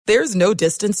There's no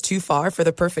distance too far for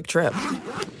the perfect trip.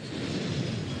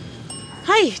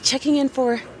 Hi, checking in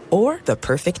for... Or the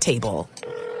perfect table.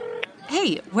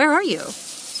 Hey, where are you?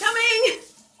 Coming!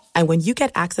 And when you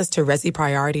get access to Resi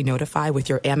Priority Notify with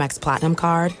your Amex Platinum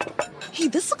card... Hey,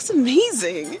 this looks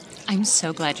amazing. I'm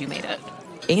so glad you made it.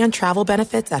 And travel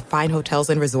benefits at fine hotels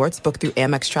and resorts booked through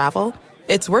Amex Travel,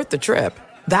 it's worth the trip.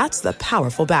 That's the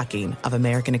powerful backing of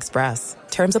American Express.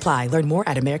 Terms apply. Learn more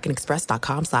at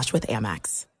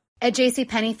americanexpress.com/withAmex. At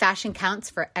JCPenney, fashion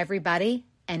counts for everybody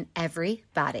and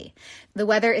everybody. The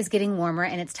weather is getting warmer,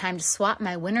 and it's time to swap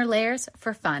my winter layers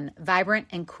for fun, vibrant,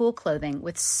 and cool clothing.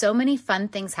 With so many fun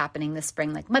things happening this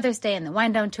spring, like Mother's Day and the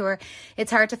Wind Down Tour,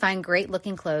 it's hard to find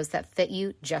great-looking clothes that fit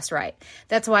you just right.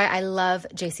 That's why I love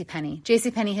JCPenney.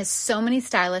 JCPenney has so many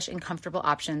stylish and comfortable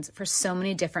options for so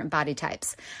many different body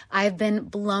types. I've been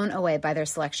blown away by their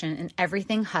selection, and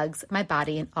everything hugs my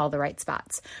body in all the right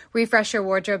spots. Refresh your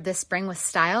wardrobe this spring with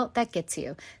style that gets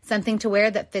you. Something to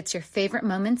wear that fits your favorite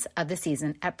moments of the season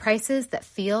at prices that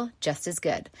feel just as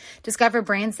good. Discover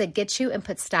brands that get you and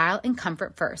put style and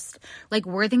comfort first, like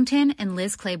Worthington and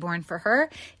Liz Claiborne for her,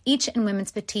 each in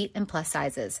women's petite and plus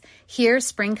sizes. Here,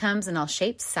 spring comes in all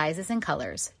shapes, sizes, and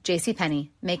colors. JCPenney,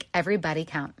 make everybody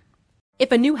count.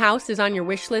 If a new house is on your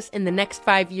wish list in the next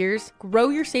 5 years, grow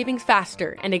your savings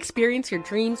faster and experience your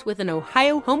dreams with an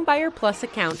Ohio Homebuyer Plus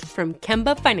account from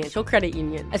Kemba Financial Credit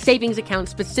Union. A savings account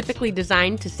specifically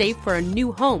designed to save for a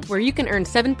new home, where you can earn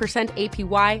 7%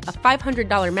 APY, a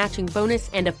 $500 matching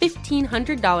bonus, and a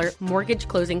 $1,500 mortgage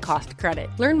closing cost credit.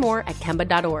 Learn more at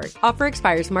Kemba.org. Offer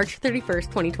expires March 31st,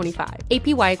 2025.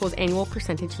 APY equals annual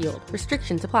percentage yield.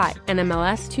 Restrictions apply.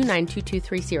 NMLS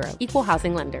 292230. Equal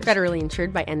housing lender. Federally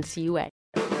insured by NCUA.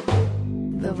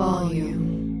 The volume.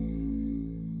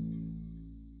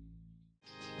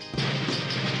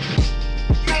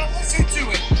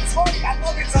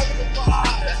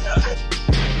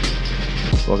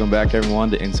 Welcome back,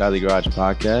 everyone, to Inside the Garage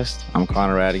podcast. I'm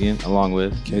Connor Radigan, along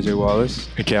with KJ Wallace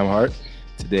and Cam Hart.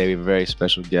 Today we have a very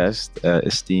special guest,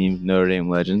 esteemed Notre Dame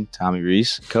legend, Tommy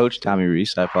Rees. Coach Tommy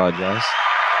Rees, I apologize.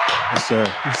 Yes, sir.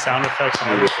 Sound effects and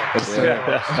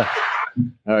everything.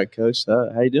 All right, Coach,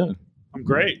 how you doing? I'm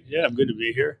great. Yeah, I'm good to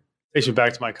be here. Takes me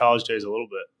back to my college days a little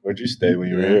bit. Where'd you stay when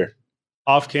you were here?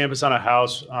 Off campus on a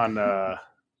house on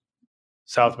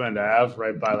South Bend Ave,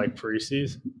 right by like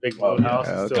Parisi's. Big boat house.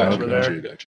 Still over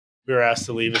there. We were asked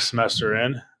to leave a semester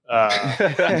in.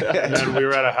 And then we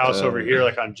were at a house over here,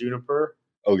 like on Juniper.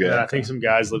 Okay. And I think some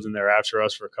guys lived in there after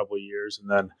us for a couple of years.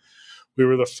 And then we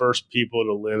were the first people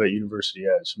to live at University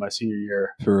Edge my senior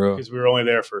year. For real? Because we were only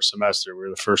there for a semester. We were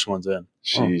the first ones in.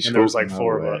 Sheesh. And there was like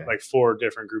four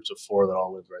different groups of four that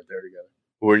all lived right there together.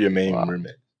 Who were your main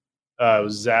roommates? It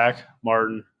was Zach,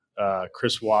 Martin,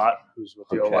 Chris Watt, who's with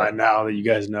the O-line now that you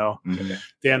guys know. Mm-hmm.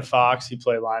 Dan Fox, he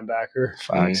played linebacker.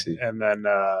 Foxy. And then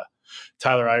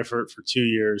Tyler Eifert for 2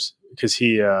 years because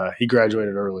he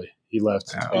graduated early. He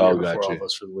left before all of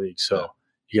us for the league. So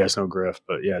you guys know Griff.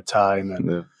 But yeah, Ty and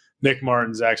then Nick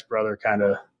Martin, Zach's brother, kind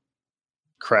of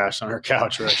crashed on our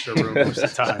couch or extra room most of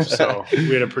the time. So we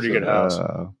had a pretty good house.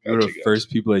 We were the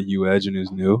first people at UEdge and it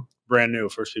was new. Brand new,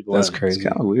 first people. That's in. crazy. It's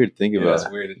kind of weird to think about. It's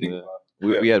weird to think about.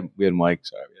 We had Mike.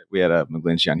 Sorry, we had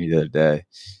McGlinchey on here the other day,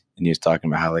 and he was talking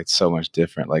about how like so much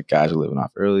different. Like guys are living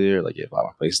off earlier. Like you have a lot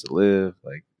more place to live.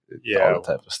 Like all that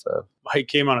type of stuff. Mike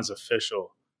came on as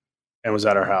official and was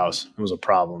at our house. It was a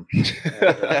problem.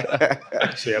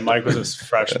 So yeah, Mike was a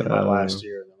freshman my last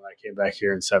year, and then when I came back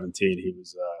here in 2017, he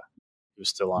was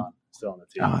still on the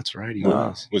team. Oh, that's right. He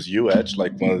was. Was UEdge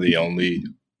like one of the only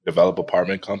developed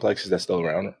apartment complexes that's still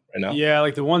around right now? Yeah,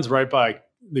 like the ones right by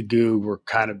the Goog were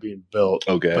kind of being built.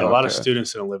 Okay. But a lot of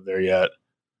students didn't live there yet.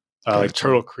 Like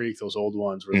Turtle Creek, those old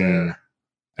ones were there.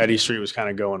 Eddie Street was kind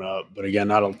of going up, but again,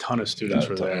 not a ton of students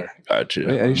were there. Gotcha. What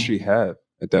did Eddie Street have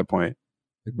at that point?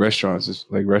 Like restaurants,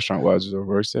 like restaurant-wise, was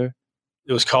O'Rourke's there?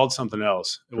 It was called something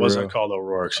else. It wasn't called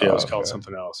O'Rourke's. Yeah, it was called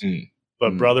something else.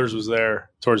 But Brothers was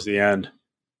there towards the end.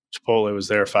 Chipotle was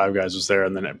there. Five Guys was there.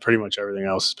 And then pretty much everything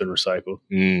else has been recycled.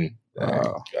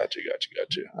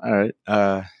 Gotcha. All right.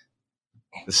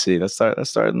 Let's see. Let's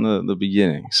start in the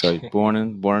beginning. So you're born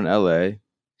in LA,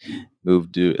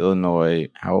 moved to Illinois.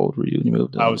 How old were you when you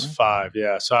moved to Illinois? I was 5,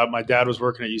 yeah. So my dad was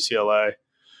working at UCLA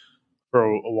for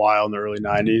a while in the early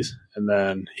 90s. And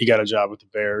then he got a job with the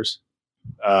Bears.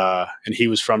 And he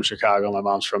was from Chicago. My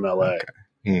mom's from LA.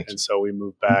 And so we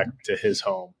moved back to his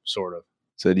home, sort of.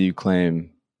 So do you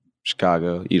claim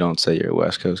Chicago, you don't say you're a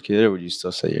West Coast kid, or would you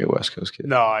still say you're a West Coast kid?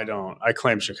 No, I don't. I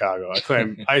claim Chicago.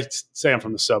 I say I'm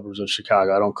from the suburbs of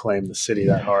Chicago. I don't claim the city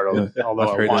that hard, although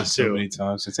I've heard I want that so to. many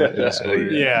times since No,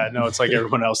 it's like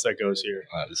everyone else that goes here.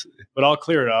 Honestly. But I'll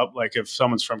clear it up. Like if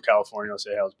someone's from California, I'll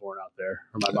say, hey, I was born out there,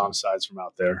 or my mom's side's from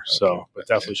out there. So, but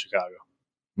definitely Chicago.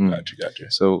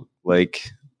 Gotcha. So,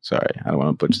 sorry, I don't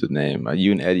want to butcher the name.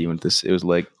 You and Eddie went this. It was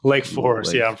Lake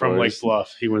Forest. I'm from Lake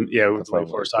Bluff. He went. Yeah, we went to Lake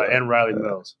Forest High and Riley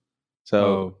Mills.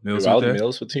 So Riley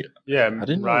Mills with you? Yeah,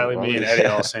 Riley, me, and Eddie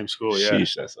all the same school. Yeah.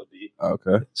 Sheesh, that's so deep.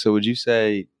 Okay. So would you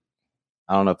say?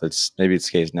 I don't know if it's maybe it's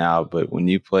the case now, but when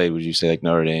you played, would you say like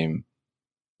Notre Dame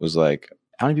was like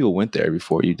how many people went there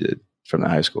before you did from the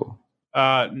high school?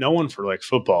 No one for like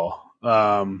football.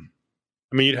 I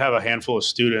mean, you'd have a handful of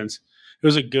students. It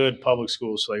was a good public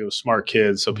school, so like it was smart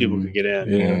kids, so people could get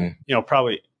in. Yeah. You know,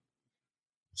 probably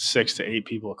 6 to 8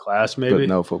 people a class, maybe. But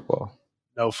no football.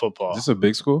 No football. Is this a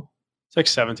big school? It's like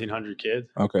 1,700 kids.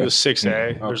 Okay. It was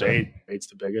 6A. There's Okay. 8. 8's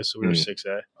the biggest, so we were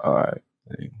 6A. All right.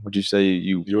 Would you say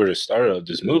you were the starter of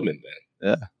this movement then?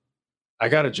 Yeah. I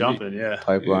got to jump in, yeah.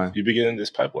 Pipeline. You begin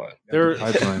this pipeline.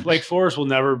 Lake Forest will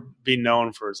never be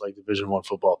known for its like Division I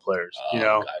football players, you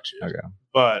know. Gotcha. Okay.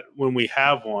 But when we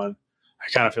have one, I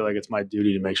kind of feel like it's my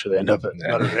duty to make sure they end up at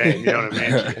Notre Dame. You know what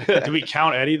I mean? Do we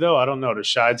count Eddie though? I don't know. Does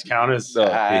Shides count as? No,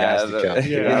 he has to count.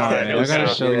 Yeah, I gotta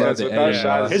show love to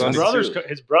Eddie.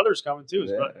 His brother's coming too.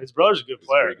 His brother's a good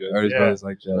player. His brother's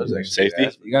like safety.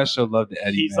 You gotta show love to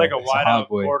Eddie. He's man. like a wideout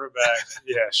quarterback.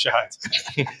 Yeah, Shides.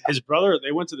 His brother.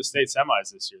 They went to the state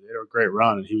semis this year. They had a great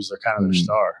run, and he was kind of their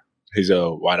star. He's a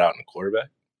wideout and a quarterback.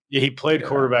 Yeah, he played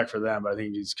quarterback for them, but I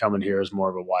think he's coming here as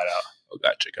more of a wideout. Oh,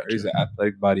 gotcha. He's an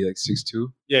athletic body, like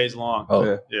 6'2". Yeah, he's long.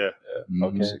 Oh, yeah.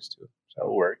 Okay. 6'2".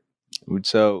 That'll work.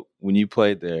 So when you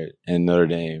played there and Notre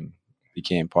Dame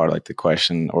became part of like the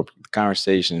question or the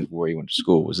conversation where you went to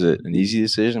school, was it an easy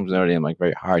decision? Was Notre Dame like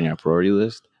very high on your priority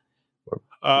list?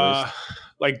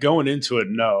 Like going into it,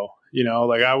 no. You know,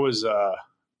 like I was.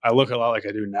 I look a lot like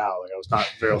I do now. Like I was not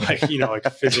very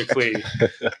like physically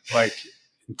like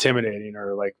intimidating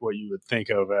or like what you would think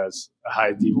of as a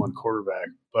high D1 quarterback.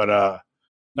 But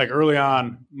like early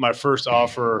on, my first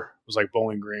offer was like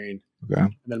Bowling Green,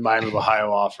 and then Miami of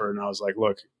Ohio offered, and I was like,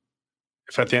 look,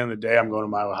 if at the end of the day I'm going to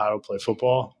Miami of Ohio to play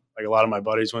football, like a lot of my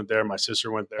buddies went there, my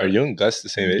sister went there. Are you and Gus the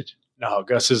same age? No,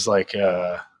 Gus is like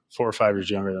 4 or 5 years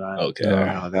younger than I am. Okay,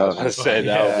 that was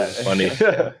funny.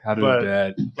 How did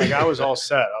Dad? Like I was all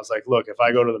set. I was like, look, if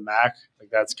I go to the MAC, like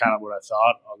that's kind of what I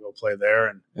thought. I'll go play there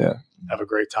and have a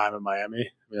great time in Miami.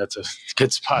 I mean, that's a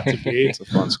good spot to be. It's a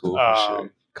fun school for sure.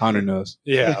 Connor knows.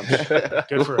 Yeah,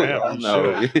 good for him.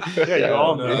 Yeah, you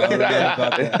all know.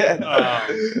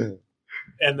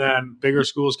 And then bigger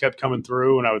schools kept coming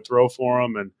through, and I would throw for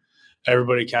them, and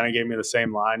everybody kind of gave me the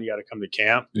same line: you got to come to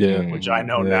camp. Which I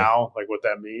know now, like what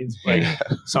that means. Like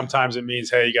sometimes it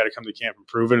means, hey, you got to come to camp and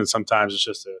prove it, and sometimes it's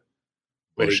just a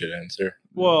bullshit answer.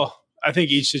 Well, I think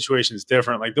each situation is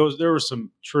different. Like there was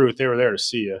some truth; they were there to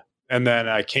see you. And then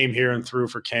I came here and threw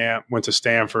for camp, went to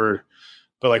Stanford.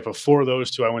 But like before those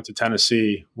two, I went to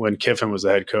Tennessee when Kiffin was the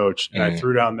head coach, and I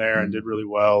threw down there and did really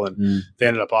well, and they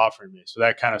ended up offering me. So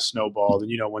that kind of snowballed.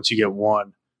 And, you know, once you get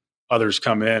one, others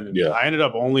come in. And I ended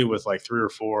up only with like 3 or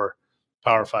 4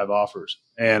 Power 5 offers.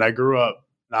 And I grew up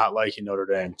not liking Notre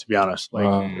Dame, to be honest.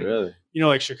 Like, really? You know,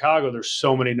 like Chicago, there's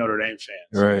so many Notre Dame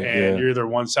fans. Right, and you're either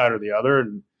one side or the other.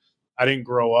 And I didn't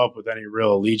grow up with any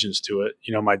real allegiance to it.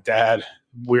 You know, my dad,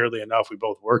 weirdly enough, we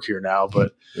both work here now,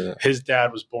 but his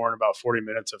dad was born about 40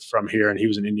 minutes from here, and he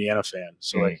was an Indiana fan.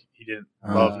 So, like, he didn't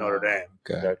love Notre Dame.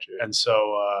 Okay. And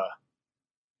so,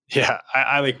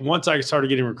 I like once I started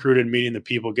getting recruited, meeting the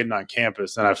people, getting on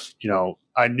campus, then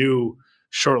I knew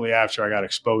shortly after I got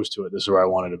exposed to it, this is where I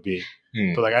wanted to be.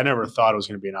 But, like, I never thought it was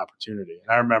going to be an opportunity.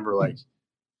 And I remember, like,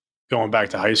 going back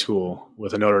to high school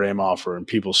with a Notre Dame offer, and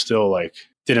people still, like,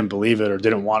 didn't believe it or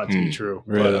didn't want it to be true.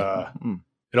 Really? But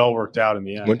it all worked out in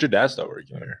the end. When did your dad start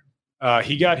working here?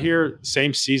 He got here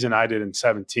same season I did in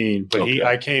 17, but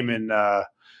I came in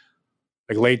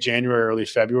like late January, early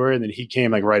February, and then he came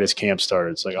like right as camp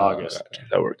started. It's like August. Gotcha.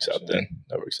 That works out then.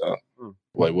 That works out.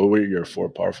 Like, what were your 4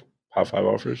 Power 5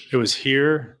 offers? It was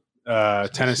here,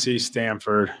 Tennessee,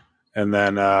 Stanford, and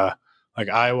then like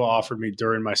Iowa offered me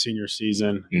during my senior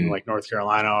season, and like North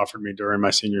Carolina offered me during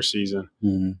my senior season.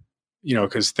 You know,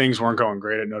 because things weren't going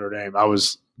great at Notre Dame. I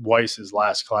was Weiss's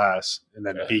last class and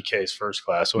then BK's first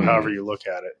class. So however you look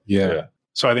at it. Yeah.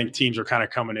 So I think teams were kind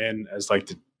of coming in as like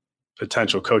the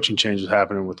potential coaching change was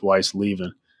happening with Weiss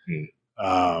leaving.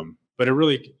 But it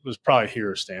really was probably here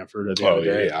at Stanford at the end of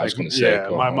the day. I was going to say.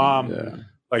 My mom,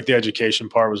 like the education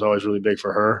part was always really big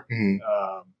for her.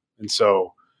 And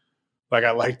so like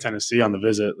I liked Tennessee on the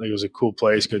visit. Like it was a cool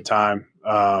place, good time.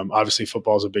 Obviously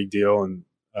football is a big deal, and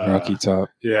Rocky Top.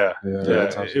 Yeah.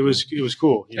 It was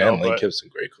cool. Lane Kiff's a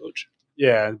great coach.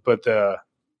 Yeah, but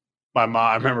my mom,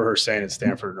 I remember her saying at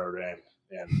Stanford, Notre Dame,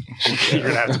 and you're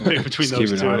gonna have to pick between those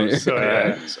two.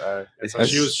 So so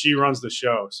she runs the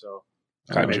show, so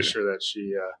I made sure that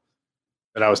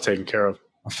that I was taken care of.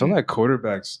 I feel like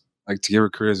quarterbacks, like to get a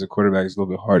career as a quarterback, is a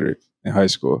little bit harder in high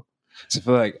school. So I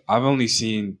feel like I've only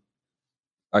seen,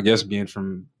 I guess being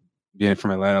from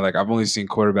Atlanta, like I've only seen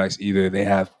quarterbacks either they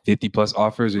have 50+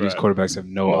 offers or these quarterbacks have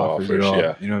no offers at all.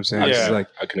 Yeah. You know what I'm saying? Yeah, like,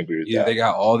 I can agree with that. They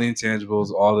got all the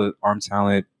intangibles, all the arm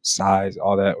talent, size,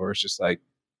 all that, or it's just like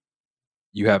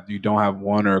you don't have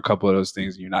one or a couple of those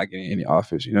things and you're not getting any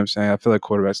offers. You know what I'm saying? I feel like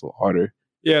quarterback's a little harder.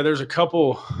 Yeah, there's a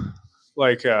couple,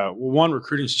 like one,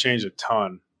 recruiting's changed a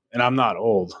ton, and I'm not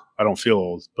old. I don't feel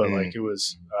old, but like it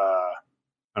was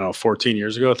I don't know, 14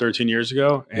 years ago, 13 years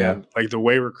ago. And like the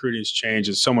way recruiting's changed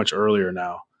is so much earlier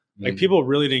now. Like people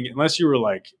really didn't, unless you were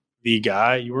like the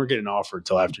guy, you weren't getting offered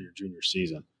until after your junior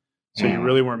season. So you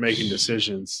really weren't making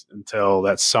decisions until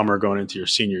that summer going into your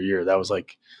senior year. That was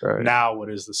like now what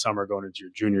is the summer going into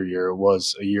your junior year? It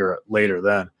was a year later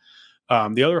then.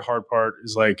 The other hard part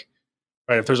is like,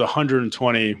 right, if there's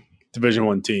 120 Division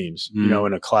I teams, you know,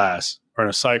 in a class or in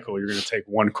a cycle, you're going to take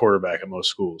one quarterback at most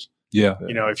schools. Yeah.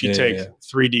 You know, if you take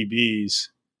 3 DBs,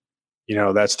 you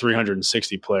know, that's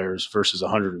 360 players versus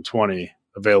 120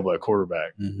 available at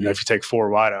quarterback. You know, if you take 4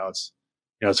 wideouts,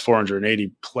 you know, it's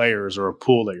 480 players or a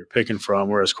pool that you're picking from.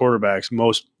 Whereas quarterbacks,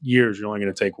 most years, you're only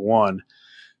going to take one.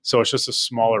 So it's just a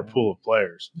smaller pool of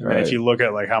players. And if you look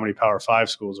at like how many Power 5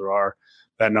 schools there are,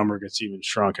 that number gets even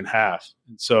shrunk in half.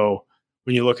 And so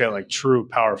when you look at like true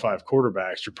Power 5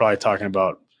 quarterbacks, you're probably talking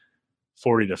about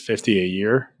 40 to 50 a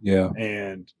year. Yeah.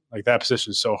 And like that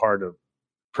position is so hard to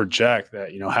project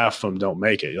that, you know, half of them don't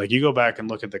make it. Like you go back and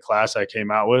look at the class I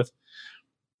came out with,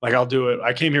 like I'll do it.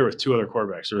 I came here with 2 other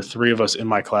quarterbacks. There were 3 of us in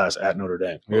my class at Notre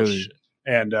Dame. Really?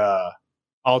 And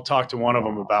I'll talk to one of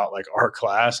them about like our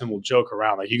class and we'll joke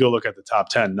around. Like you go look at the top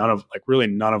 10, none of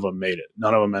them made it.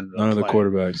 None of them ended up None of the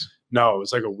playing. quarterbacks. No, it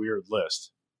was like a weird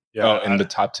list. Yeah, in the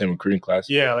top 10 recruiting class?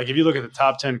 Yeah, like if you look at the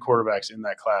top 10 quarterbacks in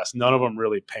that class, none of them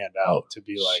really panned out to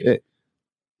be like,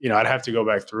 you know, I'd have to go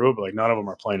back through it, but like none of them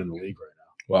are playing in the league right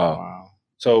now. Wow.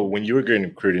 So when you were getting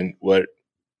recruiting, what,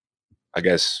 I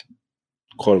guess,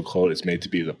 quote unquote, is made to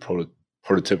be the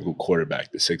prototypical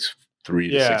quarterback, the 6'3", to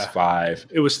 6'5"?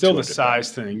 It was still the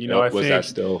size thing. You know, I think that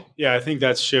still? Yeah, I think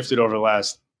that's shifted over the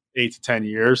last 8 to 10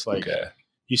 years. Like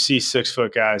you see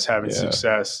 6-foot guys having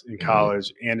success in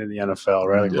college and in the NFL,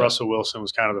 right? Like Russell Wilson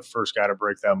was kind of the first guy to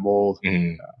break that mold.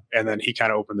 And then he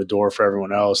kind of opened the door for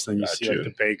everyone else. Then you see like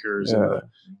the Bakers and the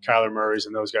Kyler Murrays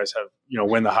and those guys have, you know,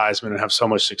 win the Heisman and have so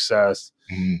much success.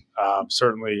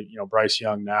 Certainly, you know, Bryce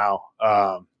Young now,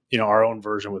 you know, our own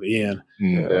version with Ian.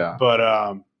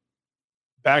 But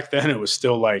back then it was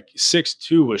still like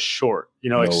 6'2" was short. You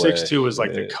know, like 6'2" was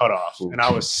like the cutoff. And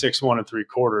I was 6'1"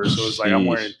 3/4. So it was like I'm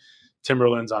wearing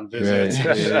Timberlands on visits,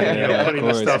 you know, putting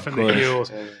the stuff in the heels.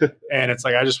 And it's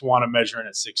like, I just want to measure in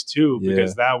at 6'2"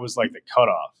 because that was like the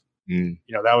cutoff. You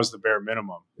know, that was the bare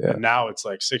minimum. And now it's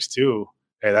like 6'2".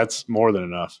 Hey, that's more than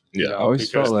enough. Yeah. You know, I always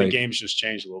because felt like the game's just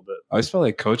changed a little bit. I always felt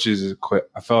like coaches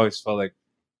always felt like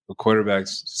a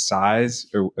quarterback's size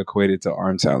equated to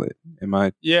arm talent.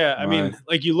 I mean,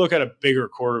 like you look at a bigger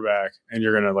quarterback and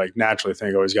you're gonna like naturally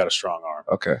think, oh, he's got a strong arm.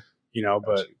 Okay. You know,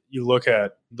 but you look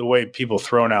at the way people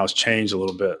throw now has changed a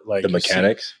little bit. Like the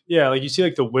mechanics? Like you see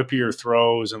like the whippier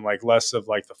throws and like less of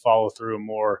like the follow through and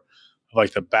more of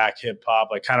like the back hip pop,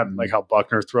 like kind of like how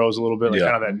Buckner throws a little bit, like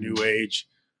kind of that new age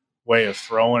way of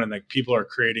throwing. And like people are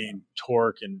creating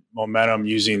torque and momentum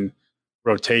using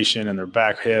rotation and their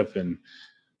back hip. And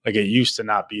like it used to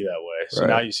not be that way. So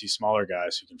now you see smaller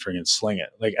guys who can freaking sling it.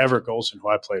 Like Everett Golson, who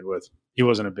I played with, he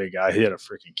wasn't a big guy. He had a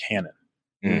freaking cannon.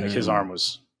 Like his arm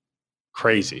was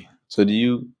crazy. So do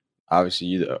you, obviously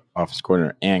you're the offensive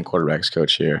coordinator and quarterbacks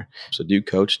coach here. So do you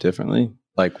coach differently?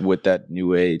 Like with that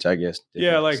new age, I guess.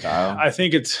 Yeah, like style? I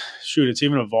think it's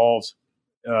even evolved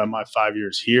my 5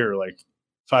 years here. Like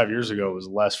 5 years ago it was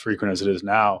less frequent as it is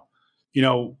now. You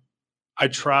know, I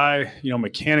try, you know,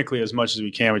 mechanically as much as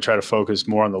we can, we try to focus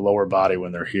more on the lower body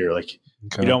when they're here. Like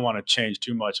you don't want to change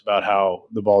too much about how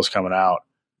the ball's coming out.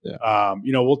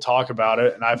 You know, we'll talk about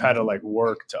it, and I've had to like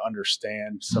work to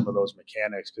understand some of those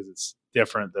mechanics because it's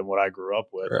different than what I grew up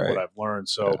with and what I've learned.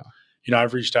 So, you know,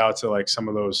 I've reached out to like some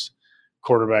of those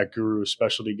quarterback guru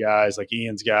specialty guys, like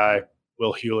Ian's guy,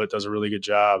 Will Hewlett does a really good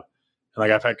job. And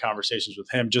like I've had conversations with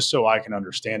him just so I can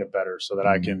understand it better so that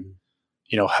I can,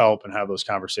 help and have those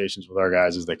conversations with our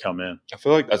guys as they come in. I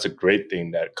feel like that's a great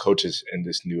thing that coaches in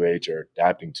this new age are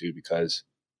adapting to, because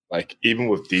like even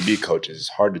with DB coaches, it's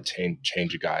hard to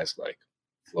change a guy's like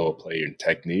flow of play and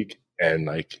technique. And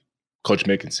like Coach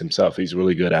Mickens himself, he's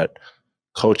really good at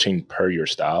coaching per your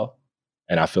style.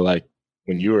 And I feel like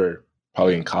when you were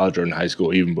probably in college or in high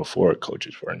school, even before,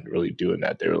 coaches weren't really doing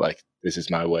that. They were like, this is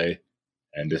my way,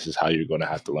 and this is how you're going to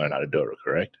have to learn how to do it,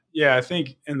 correct? Yeah, I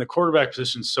think in the quarterback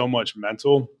position, so much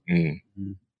mental.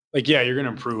 Like, yeah, you're going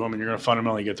to improve them and you're going to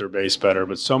fundamentally get their base better.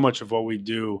 But so much of what we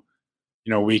do,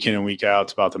 week in and week out,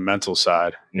 it's about the mental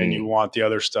side. And you want the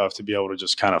other stuff to be able to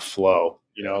just kind of flow.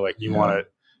 Like you want to,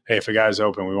 hey, if a guy's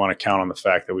open, we want to count on the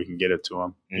fact that we can get it to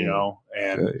him,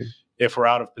 And if we're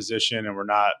out of position and we're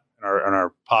not, and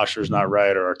our posture's not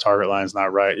right or our target line's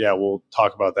not right, yeah, we'll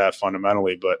talk about that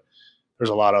fundamentally. But there's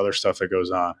a lot of other stuff that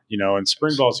goes on, and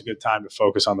spring ball is a good time to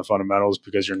focus on the fundamentals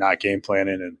because you're not game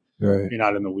planning and you're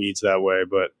not in the weeds that way.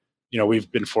 But,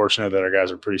 we've been fortunate that our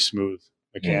guys are pretty smooth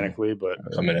mechanically, but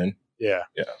coming in. Yeah.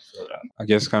 I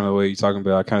guess kind of the way you're talking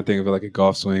about, I kind of think of it like a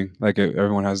golf swing. Like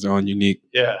everyone has their own unique,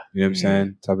 you know what I'm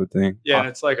saying, type of thing. Yeah, and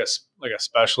it's like a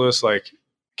specialist, like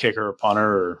kicker or punter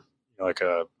or like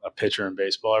a pitcher in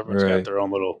baseball. Everyone's got their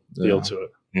own little deal to it.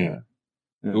 Yeah.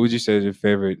 Who would you say is your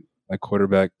favorite like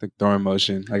quarterback, like throwing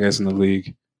motion, I guess, in the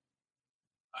league?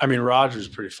 I mean, Rodgers is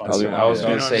pretty fun. I was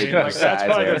going to say, that's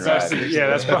probably the best. Yeah,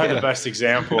 that's probably the best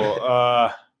example.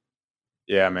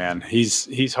 Yeah, man,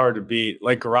 he's hard to beat.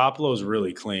 Like Garoppolo is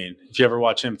really clean. If you ever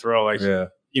watch him throw, like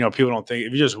people don't think,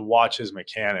 if you just watch his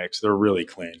mechanics, they're really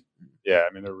clean. Yeah,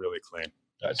 I mean, they're really clean.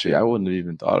 Actually, I wouldn't have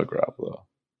even thought of Garoppolo.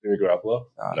 Maybe Garoppolo?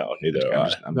 No, neither.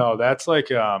 No, that's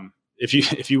like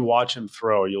if you watch him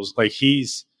throw, you'll like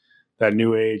he's that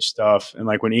new age stuff. And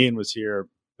like when Ian was here,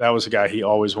 that was a guy he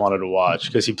always wanted to watch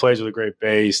because he plays with a great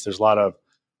base. There's a lot of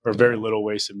or very little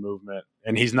wasted movement,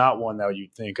 and he's not one that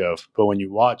you'd think of. But when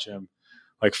you watch him,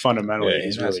 like fundamentally,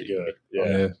 he's really good.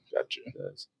 Yeah, gotcha.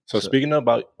 So speaking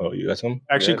about, you got some?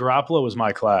 Actually, Garoppolo was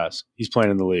my class. He's playing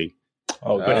in the league.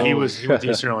 But he went to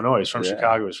Eastern Illinois. He's from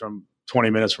Chicago. He's from 20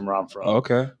 minutes from where I'm from.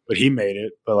 Okay. But he made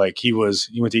it. But like he went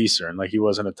to Eastern. Like he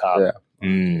wasn't a top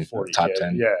 40 top kid.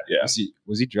 10. Yeah.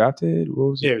 Was he drafted? What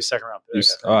was he? Yeah, he was second round pick.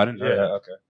 I didn't know that.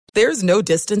 Okay. There's no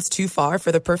distance too far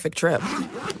for the perfect trip.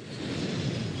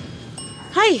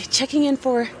 Hi, checking in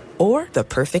for... Or the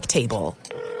perfect table.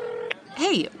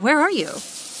 Hey, where are you?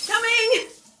 Coming!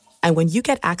 And when you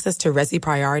get access to Resi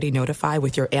Priority Notify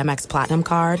with your Amex Platinum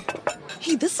card...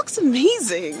 Hey, this looks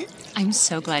amazing. I'm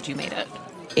so glad you made it.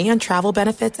 And travel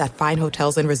benefits at fine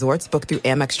hotels and resorts booked through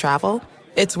Amex Travel,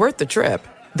 it's worth the trip.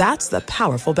 That's the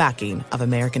powerful backing of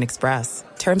American Express.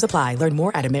 Terms apply. Learn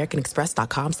more at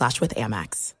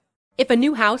americanexpress.com/withAmex. If a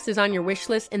new house is on your wish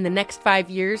list in the next 5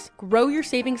 years, grow your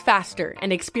savings faster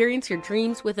and experience your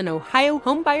dreams with an Ohio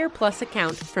Homebuyer Plus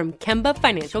account from Kemba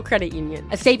Financial Credit Union.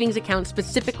 A savings account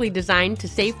specifically designed to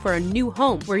save for a new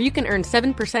home where you can earn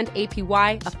 7%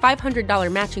 APY, a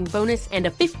 $500 matching bonus, and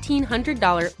a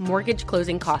 $1,500 mortgage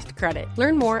closing cost credit.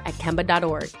 Learn more at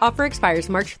Kemba.org. Offer expires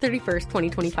March 31st,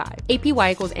 2025.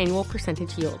 APY equals annual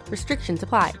percentage yield. Restrictions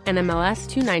apply. NMLS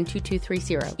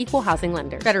 292230. Equal housing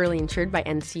lender. Federally insured by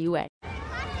NCUA.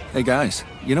 Hey guys,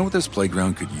 you know what this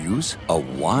playground could use? A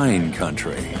wine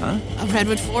country, huh? A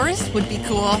redwood forest would be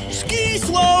cool. Ski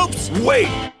slopes! Wait!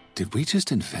 Did we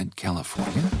just invent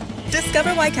California?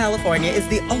 Discover why California is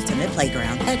the ultimate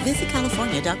playground at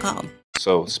visitcalifornia.com.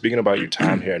 So speaking about your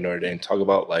time here at Notre Dame, talk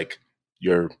about like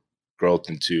your growth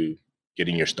into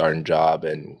getting your starting job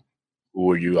and who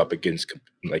were you up against,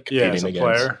 like competing as a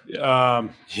against?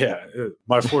 Player.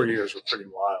 My 4 years were pretty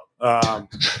wild.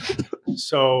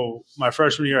 So my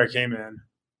freshman year, I came in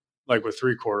like with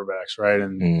three quarterbacks, right?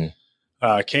 And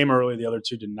came early. The other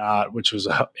two did not, which was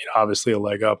obviously a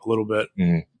leg up a little bit.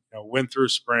 Went through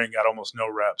spring, got almost no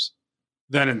reps.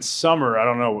 Then in summer, I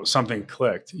don't know, something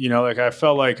clicked. Like I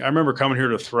felt like I remember coming here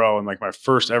to throw, and like my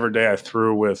first ever day I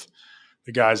threw with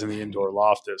the guys in the indoor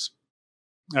Loftus.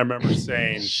 I remember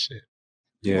saying,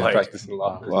 practicing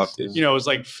Loftus. It was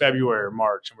like February or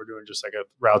March, and we're doing just like a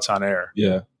routes on air.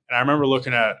 Yeah. And I remember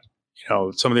looking at,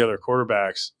 some of the other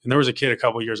quarterbacks, and there was a kid a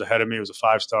couple years ahead of me who was a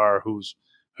 5-star who's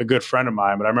a good friend of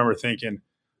mine. But I remember thinking,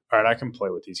 all right, I can play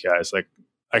with these guys. Like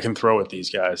I can throw with these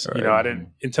guys. Right. I didn't,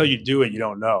 until you do it, you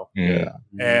don't know. Yeah.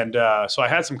 And so I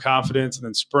had some confidence, and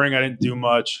then spring, I didn't do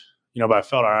much, but I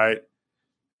felt all right.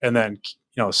 And then,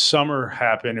 summer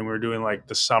happened, and we were doing like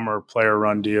the summer player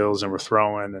run deals, and we're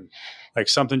throwing, and like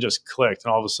something just clicked,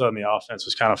 and all of a sudden the offense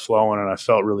was kind of flowing, and I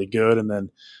felt really good. And then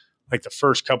like the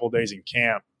first couple of days in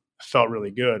camp, I felt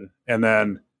really good. And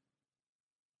then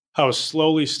I was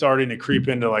slowly starting to creep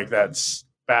into like that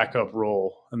backup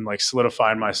role and like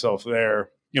solidifying myself there.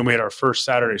 And we had our first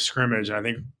Saturday scrimmage, and I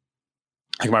think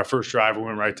like my first drive, we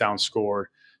went right down, scored.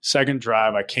 Second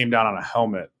drive, I came down on a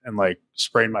helmet and like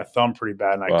sprained my thumb pretty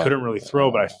bad, and I couldn't really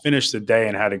throw, but I finished the day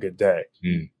and had a good day.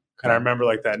 And I remember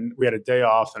like that we had a day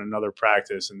off and another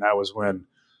practice, and that was when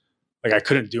like I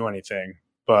couldn't do anything.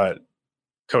 But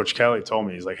Coach Kelly told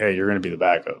me, he's like, "Hey, you're going to be the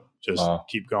backup. Just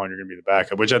keep going. You're going to be the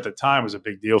backup," which at the time was a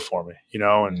big deal for me, you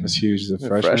know. And it's huge as a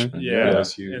freshman. Yeah,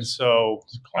 that's huge. And so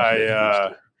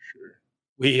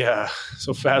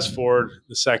so fast forward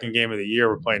the second game of the year,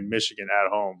 we're playing Michigan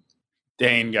at home.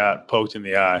 Dane got poked in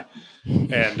the eye,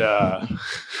 and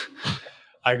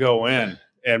I go in,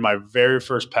 and my very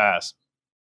first pass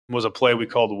was a play we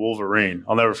called the Wolverine.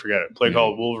 I'll never forget it. Play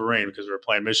called Wolverine because we were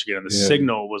playing Michigan, and the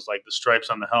signal was like the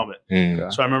stripes on the helmet.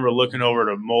 So I remember looking over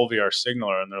to Mulvey, our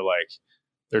signaler, and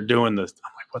they're doing this.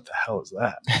 I'm like, what the hell is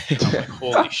that? And I'm like,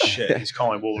 holy shit, he's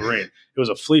calling Wolverine. It was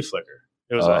a flea flicker.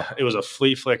 It was a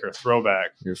flea flicker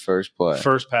throwback. Your first play.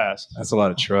 First pass. That's a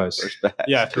lot of trust.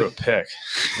 Yeah, I threw a pick.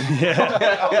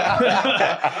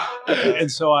 And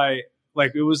so it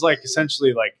was like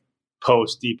essentially like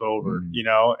post deep over, you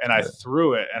know, and I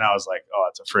threw it and I was like, oh,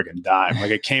 it's a friggin' dime.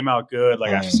 Like it came out good.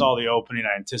 Like I saw the opening,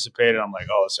 I anticipated. I'm like,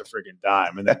 oh, it's a friggin'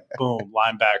 dime. And then boom,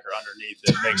 linebacker underneath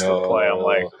it makes the play. I'm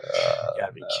like, you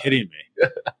gotta be kidding me.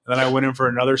 And then I went in for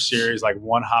another series, like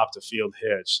one hop to field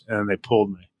hitch, and then they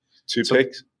pulled me. Two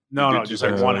picks? No, just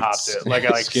like one hopped it. Like I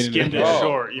like skimmed it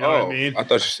short. You know what I mean? I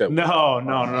thought you said no.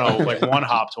 Like one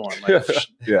hopped one. Like,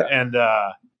 yeah. And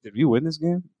did we win this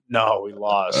game? No, we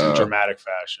lost in dramatic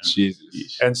fashion.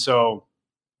 Jesus. And so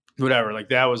whatever, like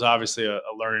that was obviously a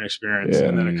learning experience.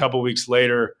 And then a couple weeks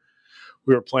later,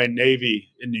 we were playing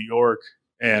Navy in New York,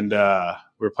 and we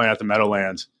were playing at the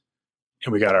Meadowlands.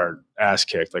 And we got our ass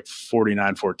kicked, like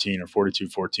 49-14 or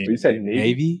 42-14. You said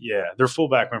Navy? Yeah. Their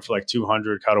fullback went for like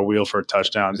 200, caught a wheel for a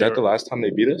touchdown. Is that the last time they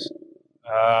beat us?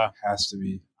 Has to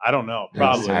be. I don't know.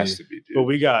 Probably. It has to be, dude. But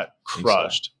we got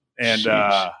crushed. And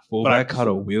fullback caught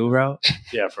a wheel route?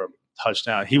 Yeah, for a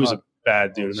touchdown. He was a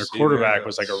bad dude. And their quarterback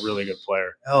was like a really good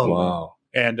player. Oh, wow.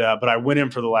 And but I went in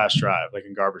for the last drive, like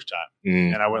in garbage time.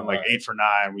 And I went like 8 for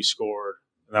 9. We scored.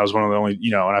 And that was one of the only,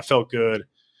 you know, and I felt good.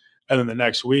 And then the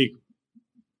next week,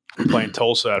 playing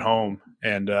Tulsa at home,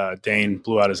 and Dane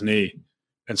blew out his knee.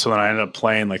 And so then I ended up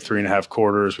playing like 3.5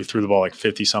 quarters. We threw the ball like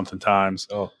 50-something times.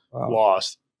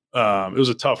 Lost. It was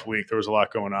a tough week. There was a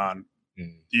lot going on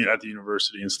at the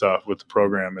university and stuff with the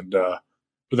program. And but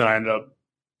then I ended up,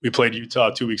 we played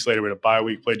Utah 2 weeks later. We had a bye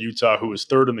week, played Utah, who was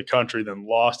 3rd in the country, then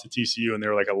lost to TCU, and they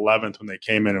were like 11th when they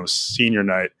came in. It was senior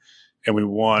night, and we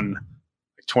won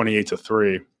like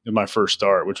 28-3. In my first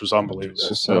start, which was unbelievable.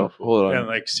 So hold on. And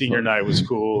like senior night was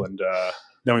cool. And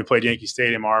then we played Yankee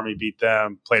Stadium, Army beat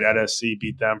them, played at SC,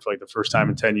 beat them for like the first time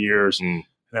in 10 years, and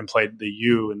then played the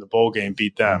U in the bowl game,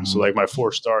 beat them. So like my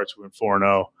 4 starts, we went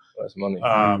 4-0. That's money.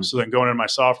 So then going into my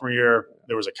sophomore year,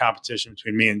 there was a competition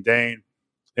between me and Dane.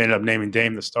 They ended up naming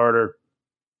Dane the starter.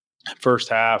 First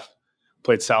half,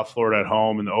 played South Florida at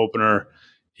home in the opener.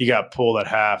 He got pulled at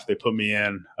half. They put me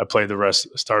in. I played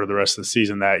started the rest of the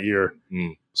season that year.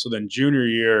 So then junior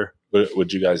year.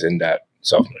 Would you guys end that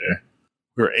sophomore year?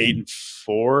 We were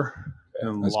 8-4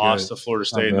 and lost to Florida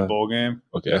State in the bowl game.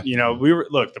 Okay. You know,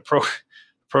 the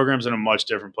program's in a much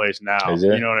different place now. Is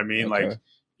it? You know what I mean? Okay. Like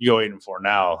you go 8-4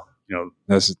 now, you know,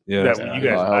 you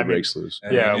guys breaks loose.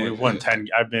 Yeah, we've won 10.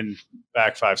 I've been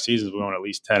back 5 seasons. We won at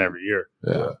least 10 every year.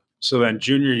 Yeah. So then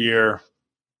junior year,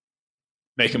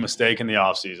 make a mistake in the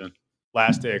offseason.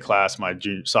 Last day of class, my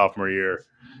sophomore year,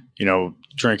 you know,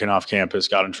 drinking off campus,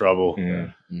 got in trouble.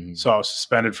 So I was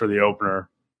suspended for the opener.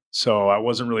 So I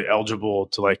wasn't really eligible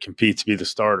to like compete to be the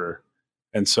starter.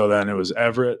 And so then it was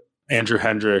Everett, Andrew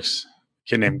Hendricks, a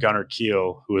kid named Gunnar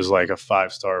Keel, who was like a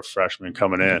 5-star freshman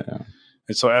coming in. Yeah.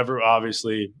 And so Everett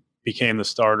obviously became the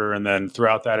starter. And then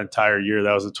throughout that entire year,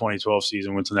 that was the 2012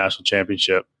 season, went to the national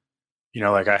championship. You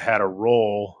know, like I had a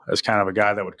role as kind of a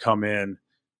guy that would come in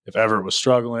if Everett was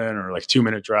struggling or like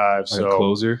 2-minute drives. Like a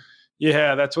closer?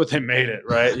 Yeah, that's what they made it,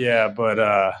 right? Yeah,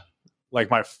 but like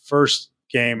my first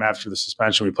game after the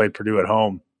suspension, we played Purdue at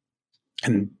home,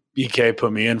 and BK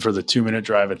put me in for the 2-minute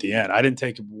drive at the end. I haven't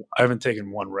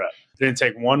taken one rep. They didn't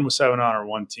take one with 7 on or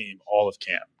one team all of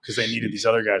camp because they needed these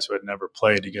other guys who had never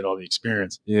played to get all the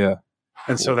experience. Yeah.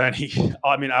 And so then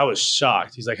I was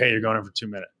shocked. He's like, hey, you're going in for 2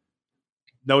 minutes.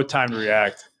 No time to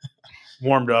react.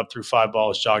 Warmed up, threw 5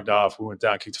 balls, jogged off. We went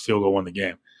down, kicked a field goal, won the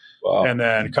game. Wow. And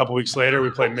then a couple weeks later,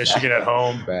 we played Michigan at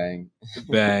home. Bang.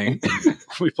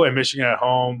 We played Michigan at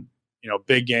home. You know,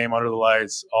 big game under the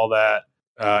lights, all that.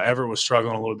 Everett was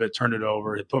struggling a little bit, turned it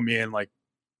over. He put me in like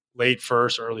late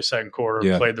first, early second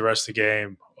quarter, played the rest of the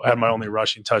game, had my only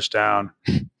rushing touchdown.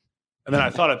 And then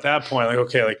I thought at that point, like,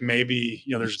 okay, like maybe,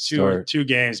 there's two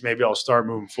games, maybe I'll start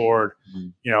moving forward.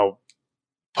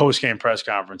 Post-game press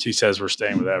conference, he says we're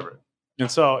staying with Everett. And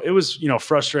so it was,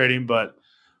 frustrating, but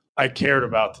I cared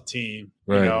about the team,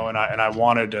 and I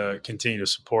wanted to continue to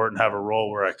support and have a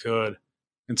role where I could.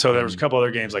 And so there was a couple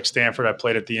other games like Stanford I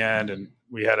played at the end, and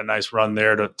we had a nice run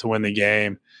there to win the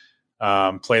game.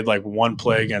 Played like one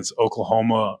play against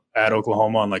Oklahoma at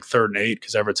Oklahoma on like 3rd and 8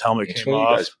 because Everett's helmet came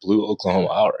off. You guys blew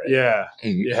Oklahoma out, right? Yeah.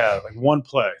 Yeah. Like one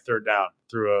play, 3rd down,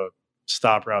 threw a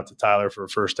stop route to Tyler for a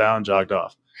first down, jogged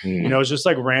off. It was just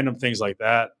like random things like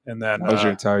that. And then that was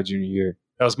your entire junior year.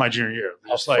 That was my junior year.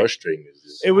 How frustrating is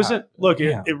this? It wasn't. Look,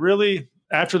 it really.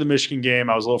 After the Michigan game,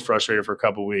 I was a little frustrated for a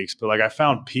couple of weeks, but like I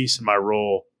found peace in my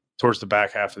role towards the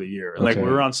back half of the year. And like we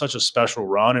were on such a special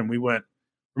run, and we went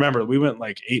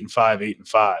like 8-5,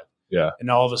 8-5. Yeah. And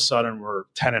all of a sudden we're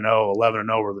 10-0,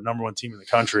 11-0. We're the number 1 team in the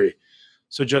country.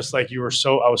 So just like I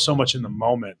was so much in the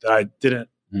moment that I didn't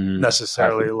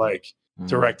necessarily like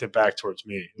direct it back towards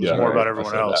me. It was more about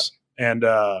everyone else. And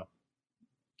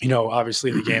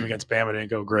obviously the game against Bama didn't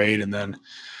go great. And then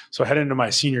so heading into my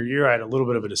senior year, I had a little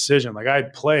bit of a decision. Like I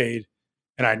had played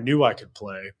and I knew I could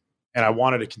play and I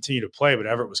wanted to continue to play, but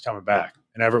Everett was coming back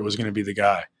and Everett was going to be the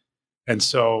guy. And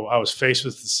so I was faced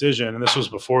with the decision, and this was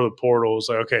before the portal. It was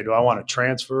like, okay, do I want to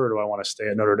transfer or do I want to stay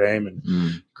at Notre Dame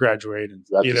and graduate and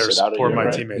be there to support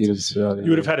my teammates? You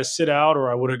would have had to sit out,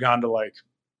 or I would have gone to like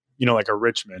a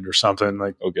Richmond or something.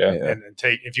 Like, and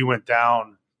take, if you went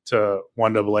down to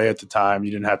 1AA at the time, you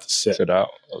didn't have to sit out.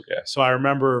 Okay. So I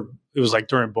remember it was like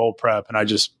during bowl prep, and I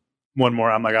just I'm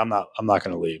like, I'm not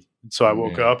going to leave. And so I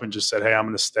woke up and just said, hey, I'm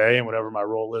going to stay, and whatever my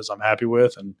role is, I'm happy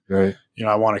with. And,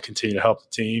 I want to continue to help the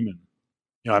team. And,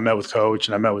 I met with Coach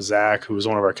and I met with Zach, who was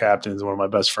one of our captains and one of my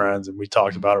best friends, and we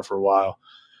talked about it for a while.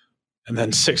 And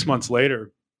then 6 months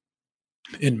later,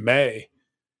 in May,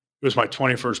 it was my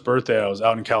 21st birthday. I was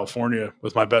out in California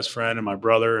with my best friend and my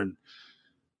brother, and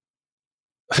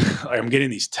I'm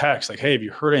getting these texts like, hey, have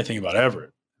you heard anything about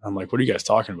Everett? I'm like, what are you guys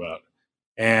talking about?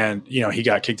 And, he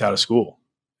got kicked out of school.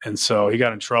 And so he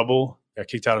got in trouble, got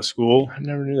kicked out of school. I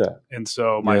never knew that. And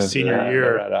so my senior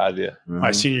year, I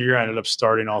ended up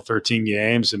starting all 13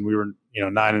 games, and we were,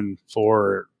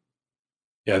 9-4.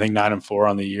 I think 9-4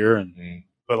 on the year. And,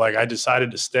 but like, I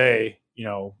decided to stay,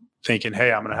 thinking,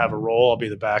 hey, I'm going to have a role. I'll be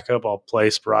the backup. I'll play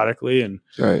sporadically and,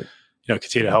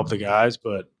 continue to help the guys.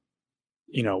 But,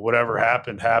 whatever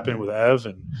happened with Ev,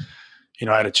 and,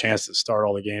 I had a chance to start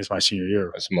all the games my senior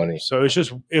year. That's money. So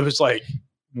it was like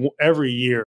every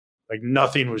year, like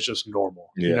nothing was just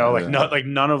normal,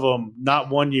 none of them, not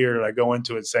one year did I go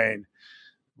into it saying,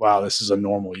 wow, this is a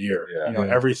normal year.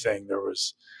 Everything, there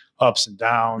was ups and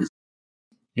downs,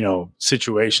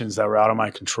 situations that were out of my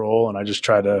control. And I just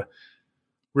tried to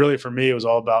really, for me, it was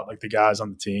all about like the guys on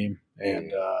the team.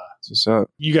 And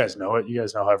you guys know it. You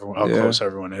guys know how close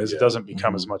everyone is. It doesn't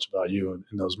become as much about you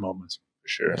in those moments. For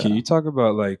sure. Can you talk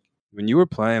about like, when you were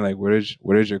playing, like, where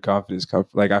did your confidence come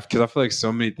from? Like, because I feel like so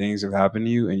many things have happened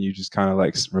to you, and you just kind of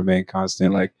like remain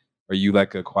constant. Like, are you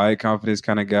like a quiet confidence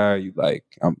kind of guy? Are you like,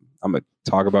 I'm gonna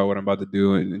talk about what I'm about to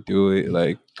do and do it?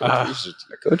 Like, Coach is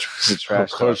a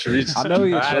trash talker. I know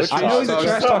he's a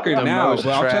trash talker now,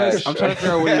 but I'm trying to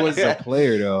figure out what he was as a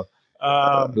player, though.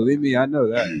 Believe me, I know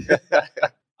that.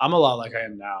 I'm a lot like I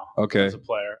am now. Okay, as a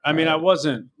player. I mean, I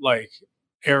wasn't like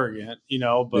arrogant,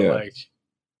 but like.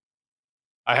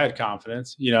 I had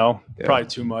confidence, probably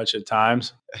too much at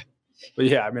times, but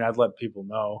yeah, I mean, I'd let people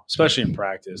know, especially in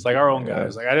practice, like our own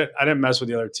guys. Like I didn't mess with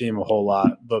the other team a whole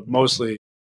lot, but mostly,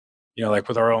 like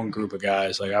with our own group of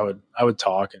guys, like I would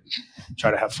talk and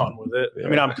try to have fun with it. I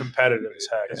mean, I'm competitive as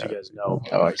heck, as you guys know.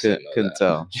 Oh, I couldn't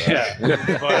tell. Yeah,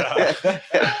 but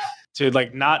to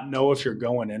like not know if you're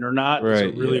going in or not is a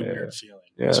really weird feeling,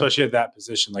 especially at that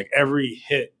position. Like every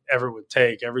hit Everett would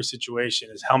take, every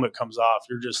situation, his helmet comes off,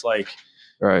 you're just like.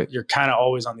 You're kind of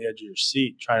always on the edge of your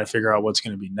seat trying to figure out what's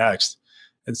going to be next.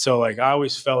 And so like I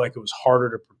always felt like it was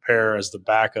harder to prepare as the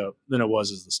backup than it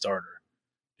was as the starter.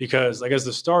 Because like as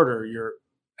the starter, you're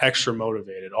extra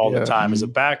motivated all the time. As a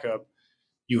backup,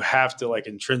 you have to like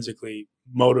intrinsically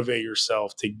motivate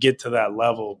yourself to get to that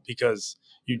level because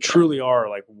you truly are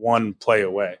like one play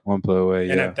away.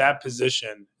 And at that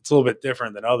position, it's a little bit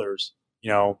different than others,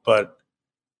 but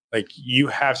like you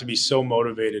have to be so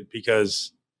motivated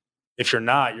because if you're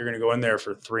not, you're going to go in there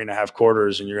for 3.5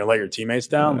 quarters and you're going to let your teammates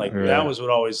down. Like that was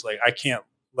what always like, I can't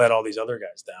let all these other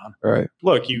guys down. Right.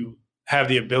 Look, you have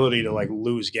the ability to like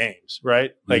lose games,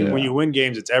 right? Like when you win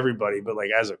games, it's everybody, but like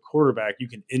as a quarterback, you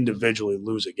can individually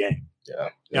lose a game. Yeah.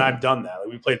 And I've done that. Like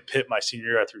we played Pitt my senior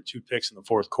year. I threw 2 picks in the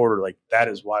fourth quarter. Like that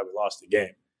is why we lost the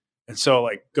game. And so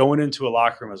like going into a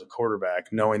locker room as a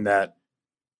quarterback, knowing that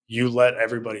you let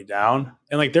everybody down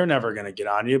and like they're never going to get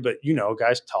on you, but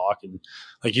guys talk and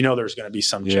like there's going to be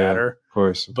some chatter. Of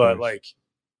course. But like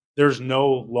there's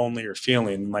no lonelier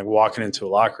feeling than like walking into a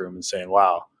locker room and saying,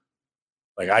 wow,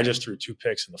 like I just threw 2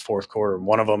 picks in the fourth quarter,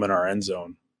 one of them in our end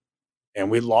zone,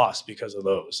 and we lost because of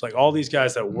those. Like all these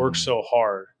guys that work so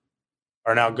hard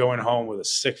are now going home with a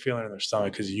sick feeling in their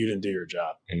stomach because you didn't do your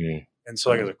job. Mm-hmm. And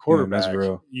so like as a quarterback,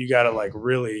 you got to like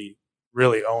really,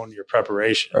 really own your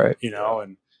preparation, right?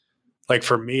 And like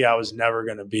for me, I was never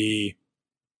going to be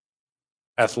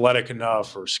athletic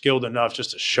enough or skilled enough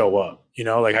just to show up,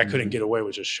 like I couldn't get away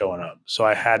with just showing up. So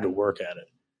I had to work at it.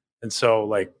 And so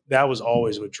like that was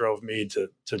always what drove me to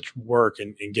work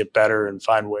and get better and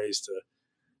find ways to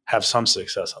have some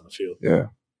success on the field. Yeah.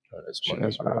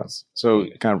 So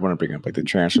I kind of want to bring up like the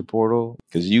transfer portal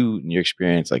because in your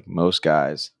experience, like most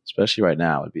guys, especially right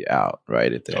now, would be out,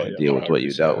 right? If they had to deal with what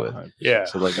you dealt with. Yeah.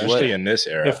 So like especially in this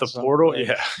era. If the portal,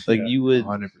 like you would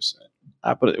 100%.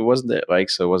 But it wasn't there, like,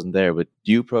 so it wasn't there. But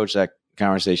do you approach that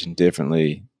conversation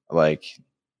differently? Like,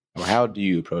 or how do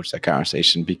you approach that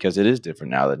conversation? Because it is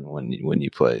different now than when you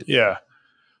played. Yeah.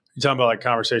 You're talking about like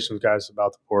conversations with guys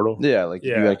about the portal? Yeah, like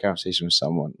you had a conversation with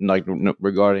someone like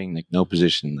regarding like no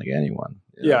position, like anyone.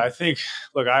 Yeah, I think,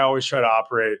 look, I always try to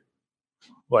operate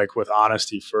like with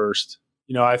honesty first.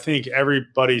 I think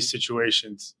everybody's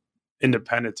situation's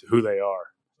independent to who they are.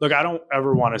 Look, I don't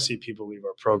ever want to see people leave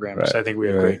our program because I think we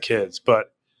have great kids. But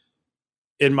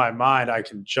in my mind, I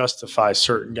can justify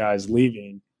certain guys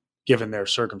leaving given their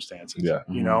circumstances. Yeah.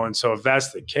 And so if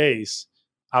that's the case,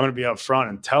 I'm going to be up front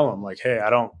and tell them like, hey, I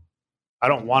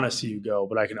don't want to see you go,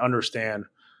 but I can understand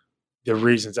the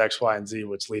reasons X, Y, and Z,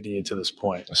 what's leading you to this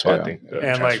point. That's what I think.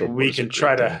 And like we can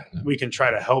try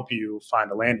to help you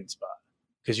find a landing spot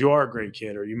because you are a great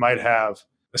kid, or you might have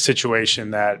a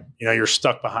situation that, you're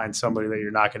stuck behind somebody that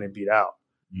you're not going to beat out.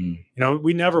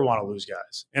 We never want to lose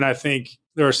guys. And I think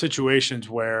there are situations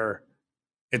where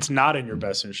it's not in your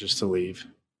best interest to leave.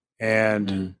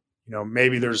 And,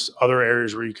 maybe there's other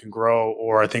areas where you can grow,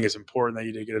 or I think it's important that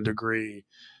you did get a degree,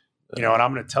 and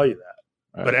I'm going to tell you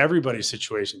that. Right. But everybody's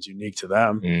situation is unique to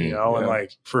them, and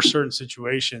like for certain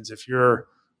situations, if you're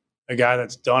a guy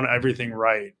that's done everything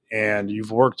right and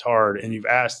you've worked hard and you've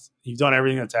done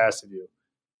everything that's asked of you,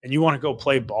 and you want to go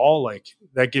play ball, like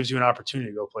that gives you an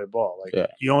opportunity to go play ball. Like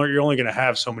you're only going to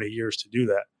have so many years to do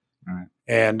that. Right.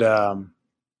 And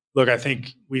look, I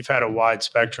think we've had a wide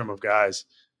spectrum of guys,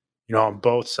 on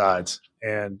both sides,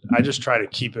 and I just try to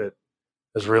keep it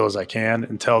as real as I can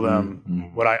and tell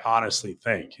them what I honestly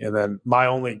think. And then my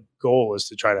only goal is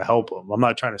to try to help them. I'm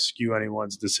not trying to skew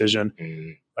anyone's decision.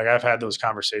 Like I've had those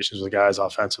conversations with guys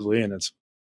offensively, and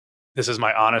this is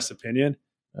my honest opinion.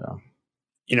 Yeah.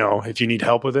 If you need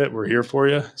help with it, we're here for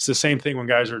you. It's the same thing when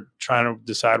guys are trying to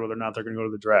decide whether or not they're going to go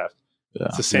to the draft. Yeah.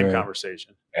 It's the same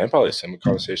conversation. And probably the same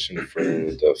conversation for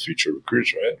the future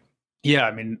recruits, right? Yeah.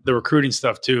 I mean, the recruiting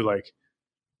stuff too, like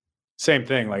same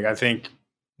thing. Like I think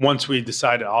once we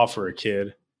decide to offer a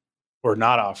kid or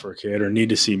not offer a kid or need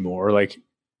to see more, like,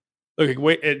 look,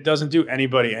 it doesn't do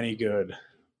anybody any good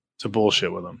to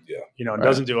bullshit with them. Yeah. It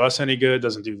doesn't do us any good.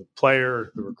 Doesn't do the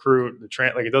player, the recruit,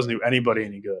 like it doesn't do anybody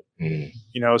any good.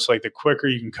 So like the quicker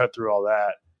you can cut through all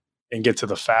that and get to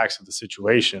the facts of the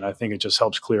situation, I think it just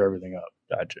helps clear everything up.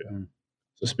 Gotcha.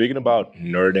 So speaking about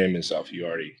Notre Dame and stuff,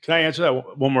 can I answer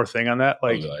that one more thing on that?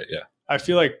 Like, I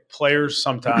feel like players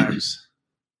sometimes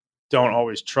don't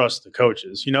always trust the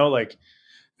coaches. Like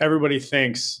everybody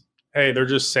thinks, hey, they're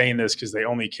just saying this because they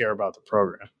only care about the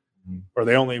program. Or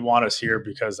they only want us here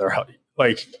because they're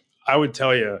like, I would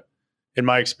tell you in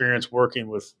my experience working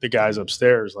with the guys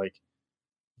upstairs, like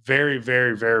very,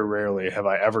 very, very rarely have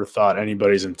I ever thought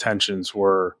anybody's intentions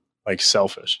were like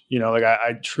selfish. Like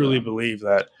I truly believe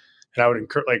that. And I would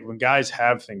encourage, like when guys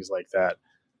have things like that,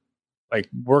 like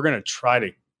we're going to try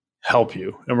to help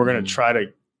you and we're going to try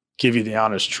to give you the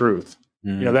honest truth.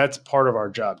 That's part of our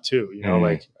job too.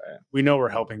 Like we know we're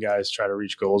helping guys try to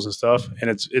reach goals and stuff. And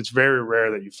it's very rare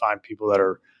that you find people that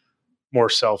are more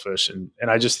selfish. And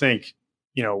I just think,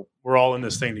 we're all in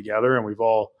this thing together and we've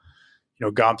all,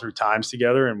 gone through times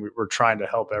together and we're trying to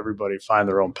help everybody find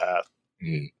their own path.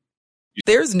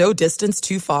 There's no distance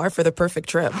too far for the perfect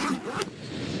trip.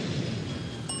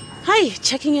 Hi,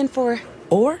 checking in for...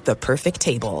 Or the perfect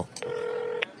table.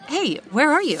 Hey,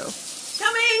 where are you?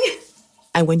 Coming!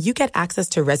 And when you get access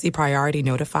to Resi Priority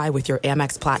Notify with your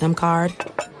Amex Platinum card,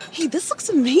 Hey, this looks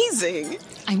amazing.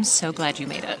 I'm so glad you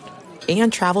made it.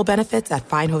 and travel benefits at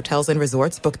fine hotels and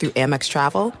resorts booked through Amex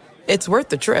Travel, it's worth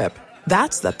the trip.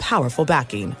 That's the powerful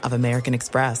backing of American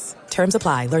Express. Terms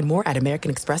apply. Learn more at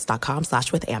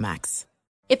americanexpress.com/withAmex.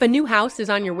 If a new house is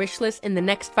on your wish list in the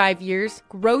next 5 years,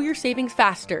 grow your savings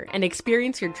faster and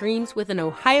experience your dreams with an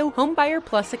Ohio Homebuyer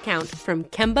Plus account from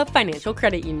Kemba Financial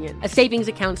Credit Union. A savings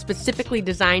account specifically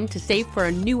designed to save for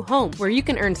a new home, where you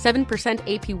can earn 7%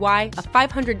 APY, a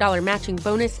 $500 matching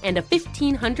bonus, and a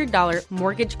 $1,500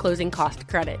 mortgage closing cost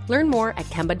credit. Learn more at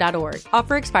Kemba.org.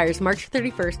 Offer expires March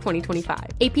 31st, 2025.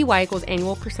 APY equals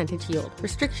annual percentage yield.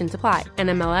 Restrictions apply.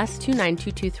 NMLS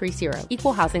 292230.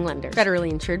 Equal housing lender.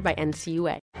 Federally insured by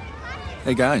NCUA.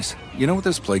 Hey guys, you know what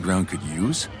this playground could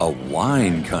use? A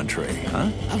wine country, huh?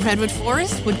 A redwood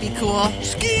forest would be cool.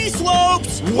 Ski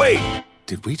slopes! Wait!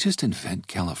 Did we just invent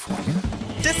California?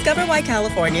 Discover why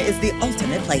California is the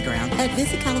ultimate playground at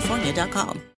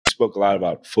visitcalifornia.com. You spoke a lot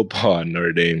about football at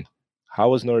Notre Dame. How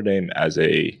was Notre Dame as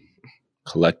a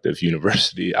collective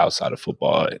university outside of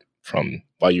football from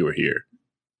while you were here?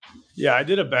 Yeah, I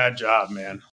did a bad job,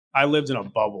 man. I lived in a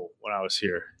bubble when I was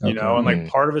here, you know, and like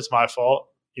part of it's my fault.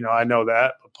 You know, I know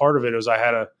that, but part of it was I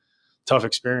had a tough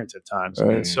experience at times.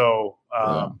 Right. And so,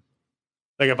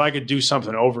 like if I could do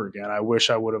something over again, I wish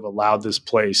I would have allowed this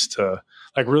place to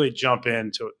like really jump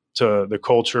into the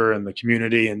culture and the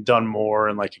community and done more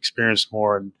and like experienced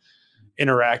more and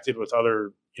interacted with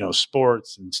other, you know,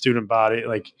 sports and student body,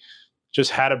 like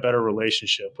just had a better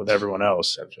relationship with everyone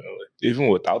else. Definitely. Even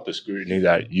without the scrutiny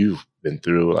that you've been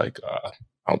through, like,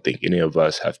 I don't think any of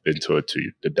us have been to it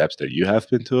to the depths that you have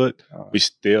been to it. We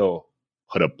still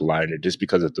put a blinder just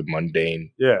because of the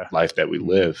mundane life that we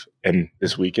live. And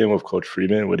this weekend with Coach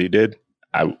Freeman, what he did,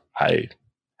 I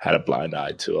had a blind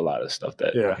eye to a lot of stuff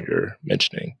that you're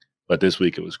mentioning. But this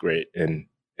week it was great. And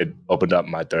it opened up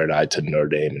my third eye to Notre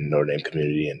Dame and Notre Dame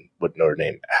community and what Notre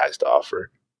Dame has to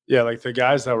offer. Yeah, like the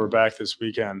guys that were back this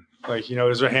weekend, like, you know,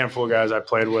 there's a handful of guys I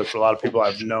played with, a lot of people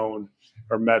I've known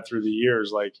or met through the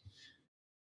years, like,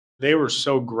 they were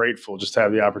so grateful just to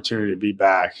have the opportunity to be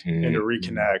back and to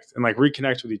reconnect and like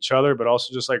reconnect with each other, but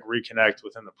also just like reconnect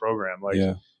within the program. Like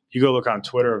you go look on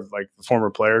Twitter of like the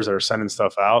former players that are sending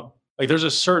stuff out. Like there's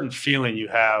a certain feeling you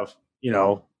have, you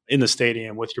know, in the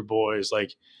stadium with your boys,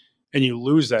 like, and you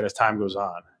lose that as time goes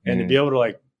on. And to be able to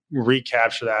like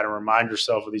recapture that and remind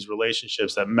yourself of these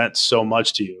relationships that meant so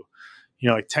much to you, you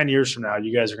know, like 10 years from now,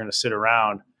 you guys are going to sit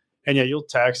around. And yeah, you'll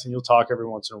text and you'll talk every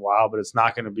once in a while, but it's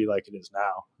not going to be like it is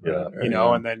now, you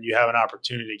know, and then you have an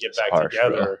opportunity to get back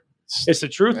together. Bro. It's the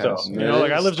truth though. You know,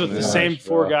 like I lived with the same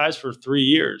four guys for 3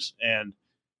 years and,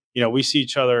 you know, we see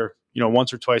each other, you know,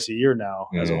 once or twice a year now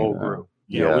as a whole group.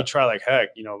 You know, we try like heck,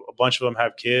 you know, a bunch of them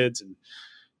have kids and,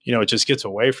 you know, it just gets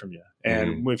away from you.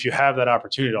 And if you have that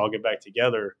opportunity to all get back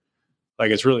together,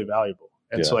 like it's really valuable.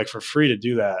 And so like for Free to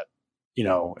do that, you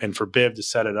know, and for Biv to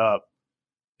set it up,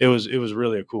 it was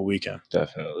really a cool weekend.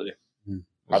 Definitely.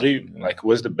 How do you like?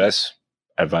 What's the best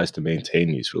advice to maintain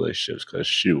these relationships? Because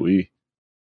shoot, we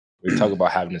talk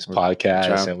about having this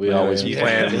podcast, and we always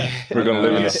plan we're going to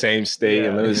live in the same state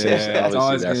and live in the same state. It's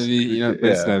always going to be, you know,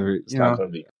 it's never. It's not going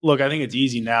to be. Look, I think it's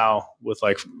easy now with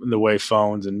like the way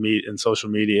phones and social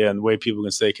media and the way people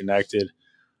can stay connected.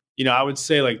 You know, I would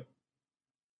say like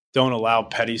don't allow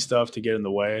petty stuff to get in the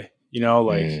way. You know,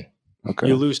 like.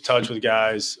 You lose touch with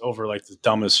guys over like the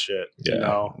dumbest shit, you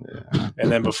know?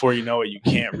 And then before you know it, you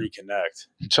can't reconnect.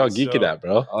 Chuck, geek it out,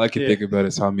 bro. All I can think about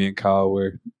is how me and Kyle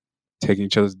were taking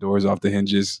each other's doors off the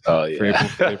hinges for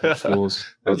April Fools.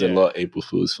 There was a lot of April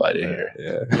Fools fight in here.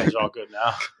 You guys are all good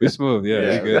now. We're smooth.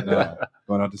 We're good now.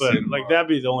 Going out to but like that'd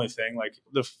be the only thing. Like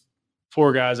the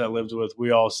four guys I lived with,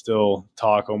 we all still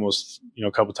talk almost, you know,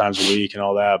 a couple times a week and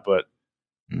all that. But,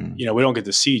 you know, we don't get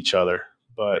to see each other.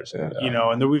 But, you know,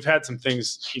 and then we've had some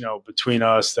things, you know, between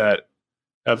us that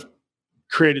have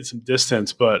created some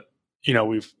distance, but, you know,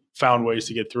 we've found ways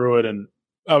to get through it. And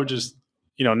I would just,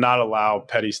 you know, not allow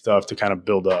petty stuff to kind of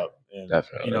build up. And,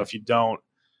 you know, if you don't,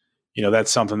 you know,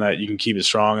 that's something that you can keep it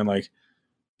strong. And like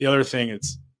the other thing,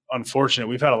 it's unfortunate.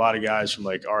 We've had a lot of guys from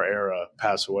like our era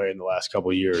pass away in the last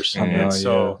couple of years. And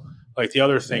so like the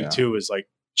other thing too is like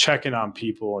checking on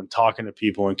people and talking to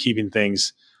people and keeping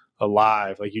things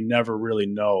alive. Like you never really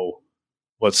know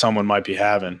what someone might be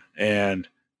having. And,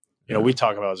 you know, we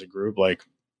talk about as a group, like,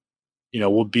 you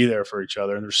know, we'll be there for each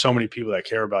other. And there's so many people that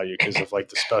care about you because of like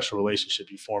the special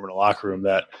relationship you form in a locker room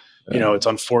that, you know, it's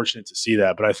unfortunate to see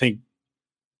that. But I think,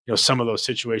 you know, some of those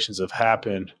situations have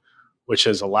happened, which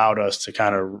has allowed us to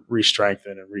kind of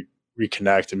re-strengthen and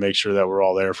reconnect and make sure that we're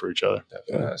all there for each other.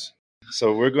 Definitely.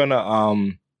 So we're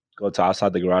gonna go to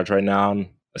Outside the Garage right now,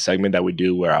 a segment that we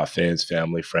do where our fans,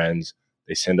 family, friends,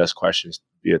 they send us questions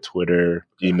via Twitter,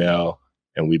 email,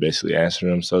 and we basically answer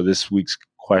them. So this week's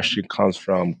question comes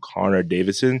from Connor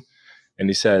Davidson, and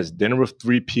he says, dinner with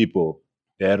 3 people,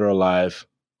 dead or alive,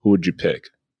 who would you pick?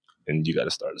 And you got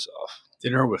to start us off.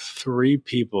 Dinner with 3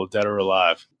 people, dead or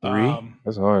alive. 3?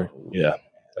 That's hard. Yeah,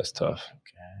 that's tough.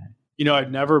 Okay.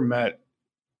 I'd never met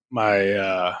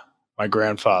my my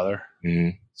grandfather,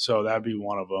 so that'd be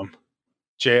one of them.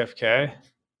 JFK.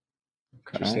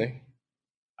 Interesting.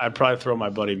 I'd probably throw my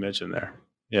buddy Mitch in there.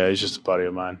 Yeah, he's just a buddy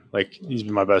of mine. Like, he's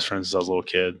been my best friend since I was a little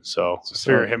kid. So I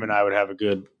figure him and I would have a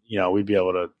good, we'd be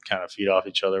able to kind of feed off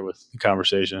each other with the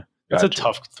conversation. That's a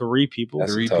tough 3 people.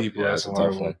 That's 3 tough, people. Yeah, That's that's a a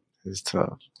hard tough one. one. It's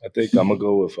tough. I think I'm going to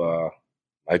go with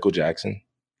Michael Jackson.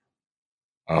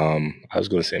 I was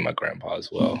going to say my grandpa as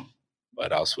well,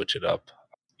 but I'll switch it up.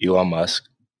 Elon Musk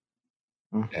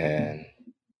and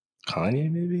Kanye,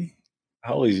 maybe?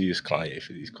 I always use Kanye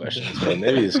for these questions, but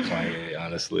maybe it's Kanye,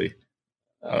 honestly.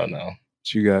 I don't know.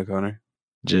 What you got, Connor?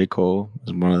 J. Cole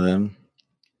is one of them.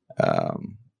 I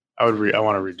want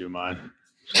to redo mine.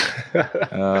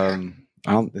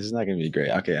 This is not going to be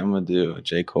great. Okay, I'm going to do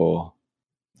J. Cole,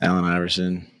 Allen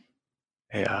Iverson.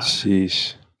 Yeah.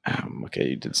 Sheesh. Okay,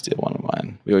 you did steal one of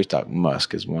mine. We always talk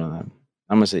Musk is one of them.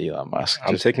 I'm going to say Elon Musk.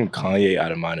 I'm taking Kanye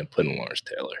out of mine and putting Lawrence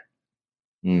Taylor.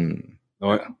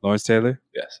 Lawrence Taylor?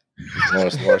 Yes.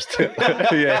 Lawrence Taylor.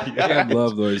 I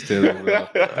love Lawrence Taylor, bro.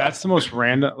 That's the most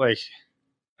random,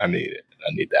 I need it.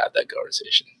 I need to have that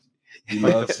conversation. He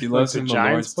loves him a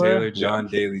Lawrence Taylor, John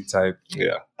Daly type.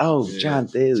 Yeah. Oh, John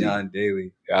Daly. John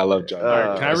Daly. Yeah, I love John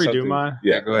Daly. Can I redo mine?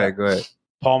 Yeah, go ahead.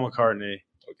 Paul McCartney.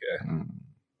 Okay.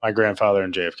 My grandfather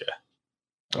and JFK.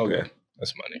 Okay.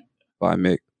 That's money. By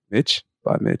Mitch?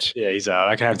 By Mitch. Yeah, he's out.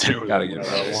 I can have dinner with Gotta him.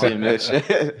 get Mitch. Let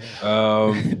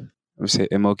me say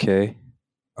MOK.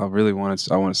 I want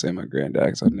to say my granddad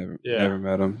because I've never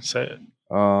met him. Say it.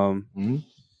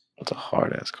 That's a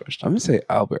hard ass question. I'm gonna say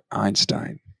Albert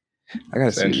Einstein. I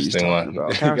gotta say interesting one.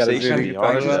 Conversation be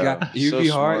hard. You'd be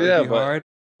hard. Yeah, be hard.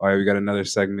 All right, we got another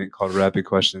segment called Rapid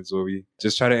Questions where we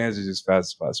just try to answer as fast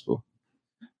as possible.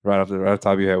 Right off the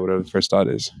top of your head, whatever the first thought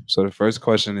is. So the first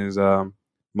question is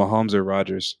Mahomes or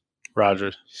Rodgers?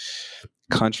 Rodgers.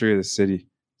 Country or the city?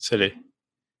 City.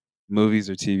 Movies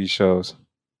or TV shows?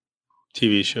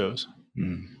 TV shows.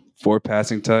 4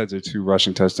 passing tuds or 2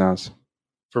 rushing touchdowns?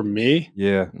 For me?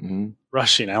 Yeah.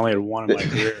 Rushing. I only had 1 in my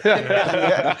career.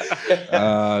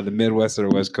 The Midwest or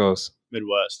the West Coast?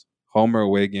 Midwest. Home or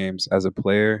away games as a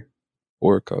player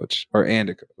or a coach?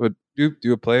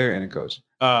 Do a player and a coach?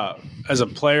 As a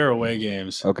player, away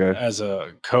games. Okay. As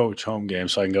a coach, home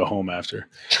games, so I can go home after.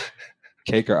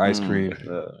 Cake or ice cream?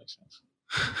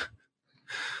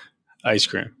 Ice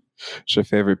cream. What's your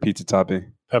favorite pizza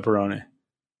topping? Pepperoni.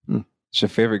 What's your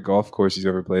favorite golf course you've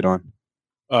ever played on?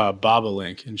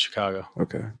 Bobolink in Chicago.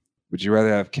 Okay. Would you rather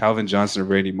have Calvin Johnson or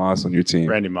Randy Moss on your team?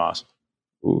 Randy Moss.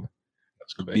 Ooh.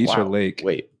 Beach or lake?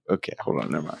 Wait. Okay. Hold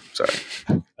on. Never mind. Sorry.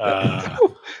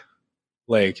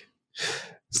 Lake.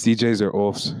 CJs or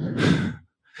Ulfs?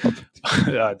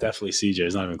 Definitely CJ.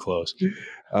 It's not even close.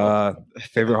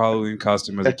 Favorite Halloween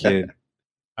costume as a kid?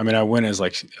 I mean, I win as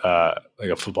like a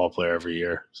football player every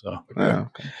year. So okay.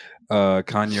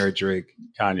 Kanye or Drake?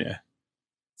 Kanye.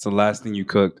 It's the last thing you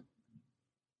cooked.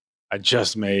 I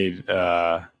just made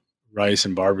rice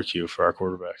and barbecue for our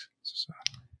quarterbacks.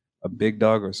 A big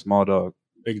dog or a small dog?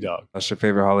 Big dog. What's your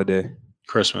favorite holiday?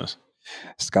 Christmas.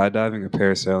 Skydiving or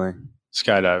parasailing?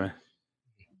 Skydiving.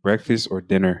 Breakfast or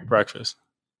dinner? Breakfast.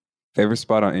 Favorite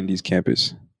spot on Indy's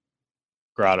campus?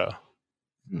 Grotto.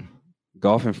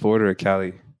 Golf in Florida or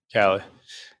Cali? Cali.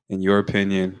 In your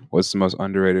opinion, what's the most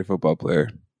underrated football player?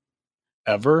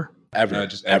 Ever? Ever.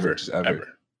 Just ever.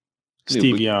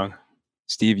 Steve Young.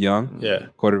 Steve Young? Yeah.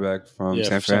 Quarterback from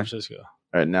San Francisco. All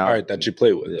right, now. All right, that you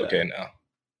play with. Yeah. Okay, now.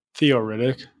 Theo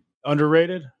Riddick.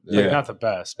 Underrated? Yeah. Like, not the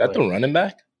best. That the running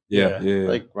back? Yeah.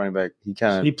 Like running back.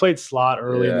 He played slot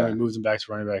early and Yeah. then we moved him back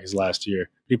to running back his last year.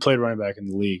 He played running back in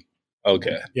the league.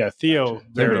 Okay. Yeah, Theo,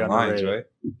 They're very the Lions, underrated.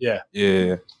 right? Yeah.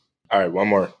 Yeah. All right, one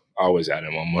more. I always add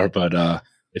in one more, but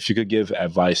if you could give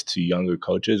advice to younger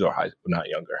coaches or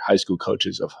high school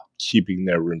coaches of keeping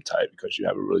their room tight because you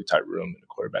have a really tight room and the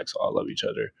quarterbacks all love each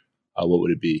other, what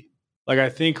would it be? Like, I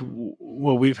think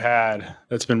what we've had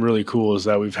that's been really cool is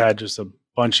that we've had just a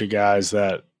bunch of guys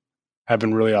that have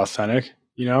been really authentic,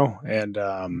 and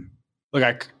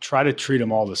I try to treat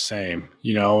them all the same,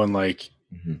 and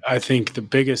I think the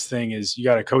biggest thing is you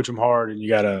got to coach them hard and you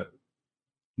got to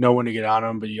know when to get on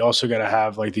them, but you also got to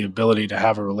have like the ability to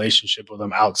have a relationship with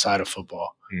them outside of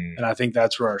football. And I think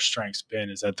that's where our strength's been,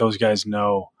 is that those guys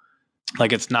know,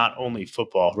 like, it's not only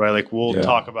football, right? Like, we'll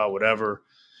talk about whatever,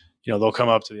 they'll come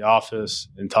up to the office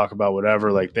and talk about whatever.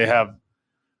 Like,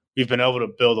 we've been able to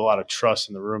build a lot of trust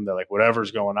in the room that, like,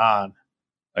 whatever's going on,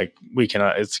 like, we can,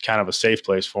 it's kind of a safe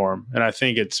place for them. And I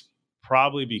think it's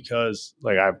probably because,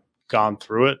 like, I've gone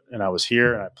through it and I was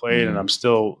here and I played and I'm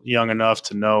still young enough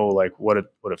to know, like, what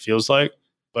it feels like.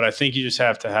 But I think you just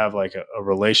have to have, like, a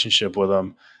relationship with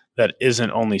them that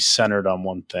isn't only centered on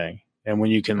one thing. And when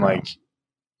you can like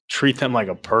treat them like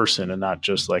a person and not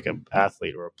just like an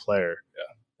athlete or a player,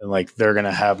 and like they're going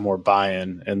to have more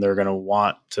buy-in and they're going to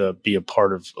want to be a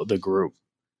part of the group.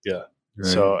 Yeah.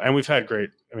 Right. So, and we've had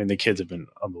the kids have been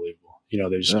unbelievable.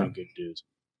 They've just been good dudes.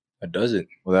 That does it.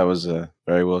 Well, that was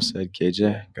very well said,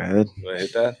 KJ. Go ahead. You want to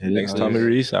hit that? Thanks, Tommy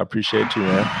Reese. I appreciate you,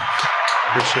 man.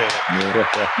 Appreciate it.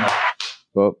 Yeah.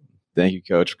 Well, thank you,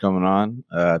 Coach, for coming on.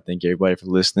 Thank you, everybody, for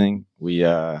listening. We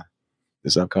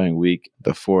this upcoming week,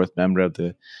 the 4th member of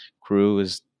the crew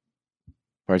is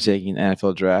partaking in the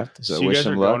NFL draft. So you wish guys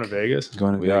them are luck. going to Vegas?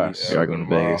 Going to Vegas. We are going to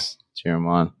Vegas. Cheer them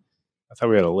on. I thought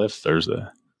we had a lift Thursday.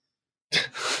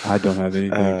 I don't have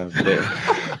anything.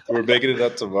 We're making it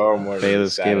up tomorrow morning.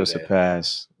 Bayless gave us a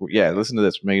pass. Yeah, listen to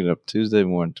this. We're making it up Tuesday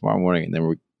morning, tomorrow morning, and then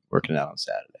we're working out on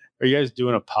Saturday. Are you guys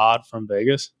doing a pod from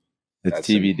Vegas? It's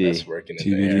TBD. That's working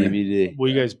in there. TBD. Will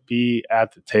you guys be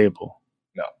at the table?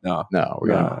 No. We're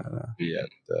gonna be at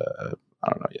the. I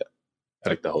don't know yet.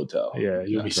 Like the hotel. Yeah,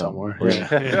 you'll be somewhere.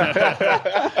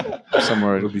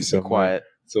 Somewhere it'll be so quiet.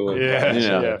 So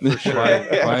for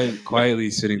sure.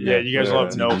 Quietly sitting there. Yeah, you guys will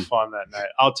have no fun that night.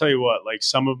 I'll tell you what, like,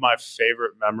 some of my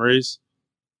favorite memories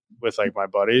with, like, my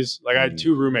buddies, like, I had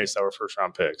 2 roommates that were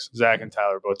first-round picks. Zach and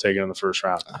Tyler both taken in the first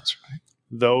round. That's right.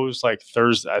 Those, like,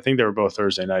 Thursday, I think they were both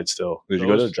Thursday nights still. Did you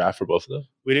go to the draft for both of them?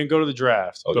 We didn't go to the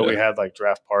draft, but we had, like,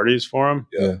 draft parties for them.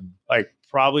 Yeah. Like,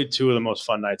 probably 2 of the most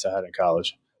fun nights I had in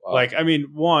college. Wow. Like, I mean,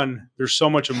 one, there's so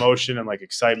much emotion and, like,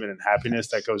 excitement and happiness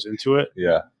that goes into it.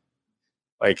 Yeah.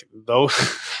 Like, those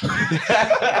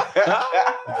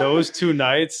 2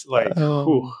 nights, like,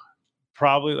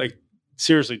 probably, like,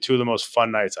 seriously, 2 of the most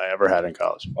fun nights I ever had in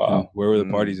college. Wow. Where were the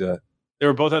parties at? They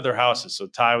were both at their houses. So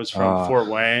Ty was from Fort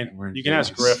Wayne. You can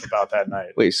ask Griff about that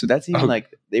night. Wait, so that's even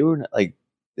like they were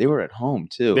at home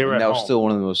too. They were and at that was home. Still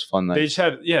one of the most fun nights. They just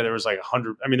had there was like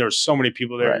 100. I mean, there was so many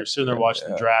people there. Right. You're sitting there watching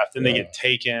the draft, and they get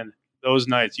taken. Those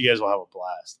nights, you guys will have a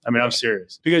blast. I mean, I'm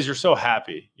serious because you're so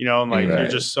happy, and like you're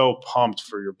just so pumped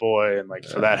for your boy, and like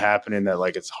for that happening that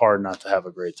like it's hard not to have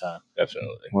a great time.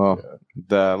 Definitely. Well,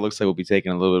 looks like we'll be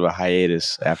taking a little bit of a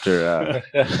hiatus after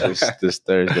this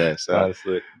Thursday. So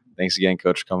honestly, thanks again,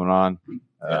 Coach, for coming on.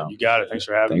 You got it. Thanks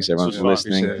for having me. Thanks everyone for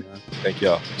listening. Thank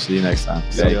y'all. See you next time.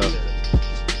 See y'all.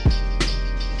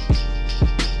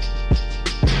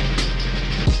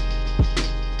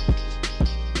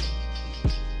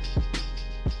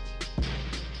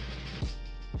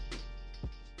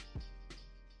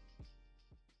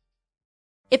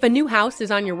 If a new house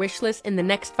is on your wish list in the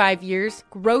next 5 years,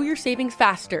 grow your savings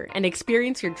faster and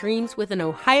experience your dreams with an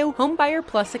Ohio Homebuyer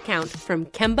Plus account from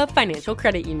Kemba Financial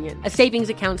Credit Union. A savings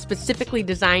account specifically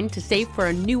designed to save for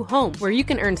a new home where you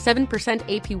can earn 7%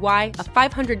 APY,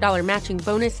 a $500 matching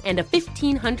bonus, and a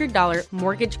 $1,500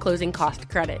 mortgage closing cost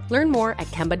credit. Learn more at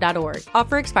Kemba.org.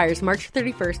 Offer expires March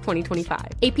 31st, 2025.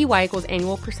 APY equals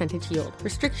annual percentage yield.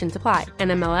 Restrictions apply.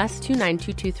 NMLS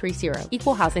 292230.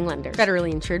 Equal housing lender.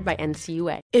 Federally insured by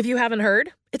NCUA. If you haven't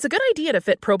heard, it's a good idea to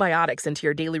fit probiotics into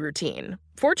your daily routine.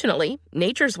 Fortunately,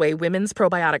 Nature's Way Women's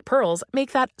Probiotic Pearls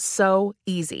make that so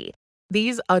easy.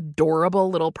 These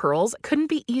adorable little pearls couldn't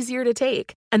be easier to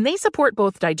take, and they support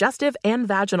both digestive and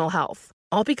vaginal health,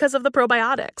 all because of the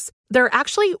probiotics. There are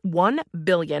actually 1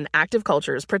 billion active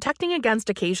cultures protecting against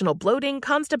occasional bloating,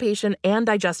 constipation, and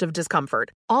digestive discomfort,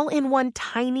 all in one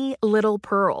tiny little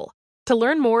pearl. To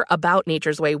learn more about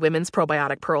Nature's Way Women's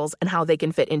Probiotic Pearls and how they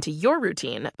can fit into your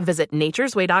routine, visit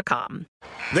naturesway.com.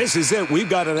 This is it. We've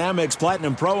got an Amex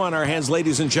Platinum Pro on our hands,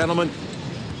 ladies and gentlemen.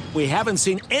 We haven't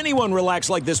seen anyone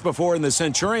relax like this before in the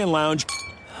Centurion Lounge.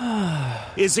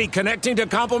 Is he connecting to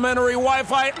complimentary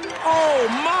Wi-Fi? Oh,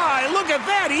 my! Look at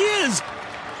that! He is!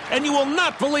 And you will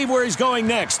not believe where he's going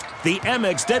next. The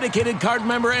Amex dedicated card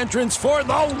member entrance for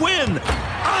the win.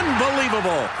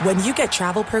 Unbelievable. When you get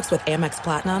travel perks with Amex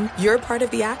Platinum, you're part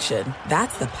of the action.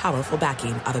 That's the powerful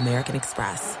backing of American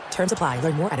Express. Terms apply.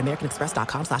 Learn more at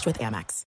americanexpress.com/withAmex.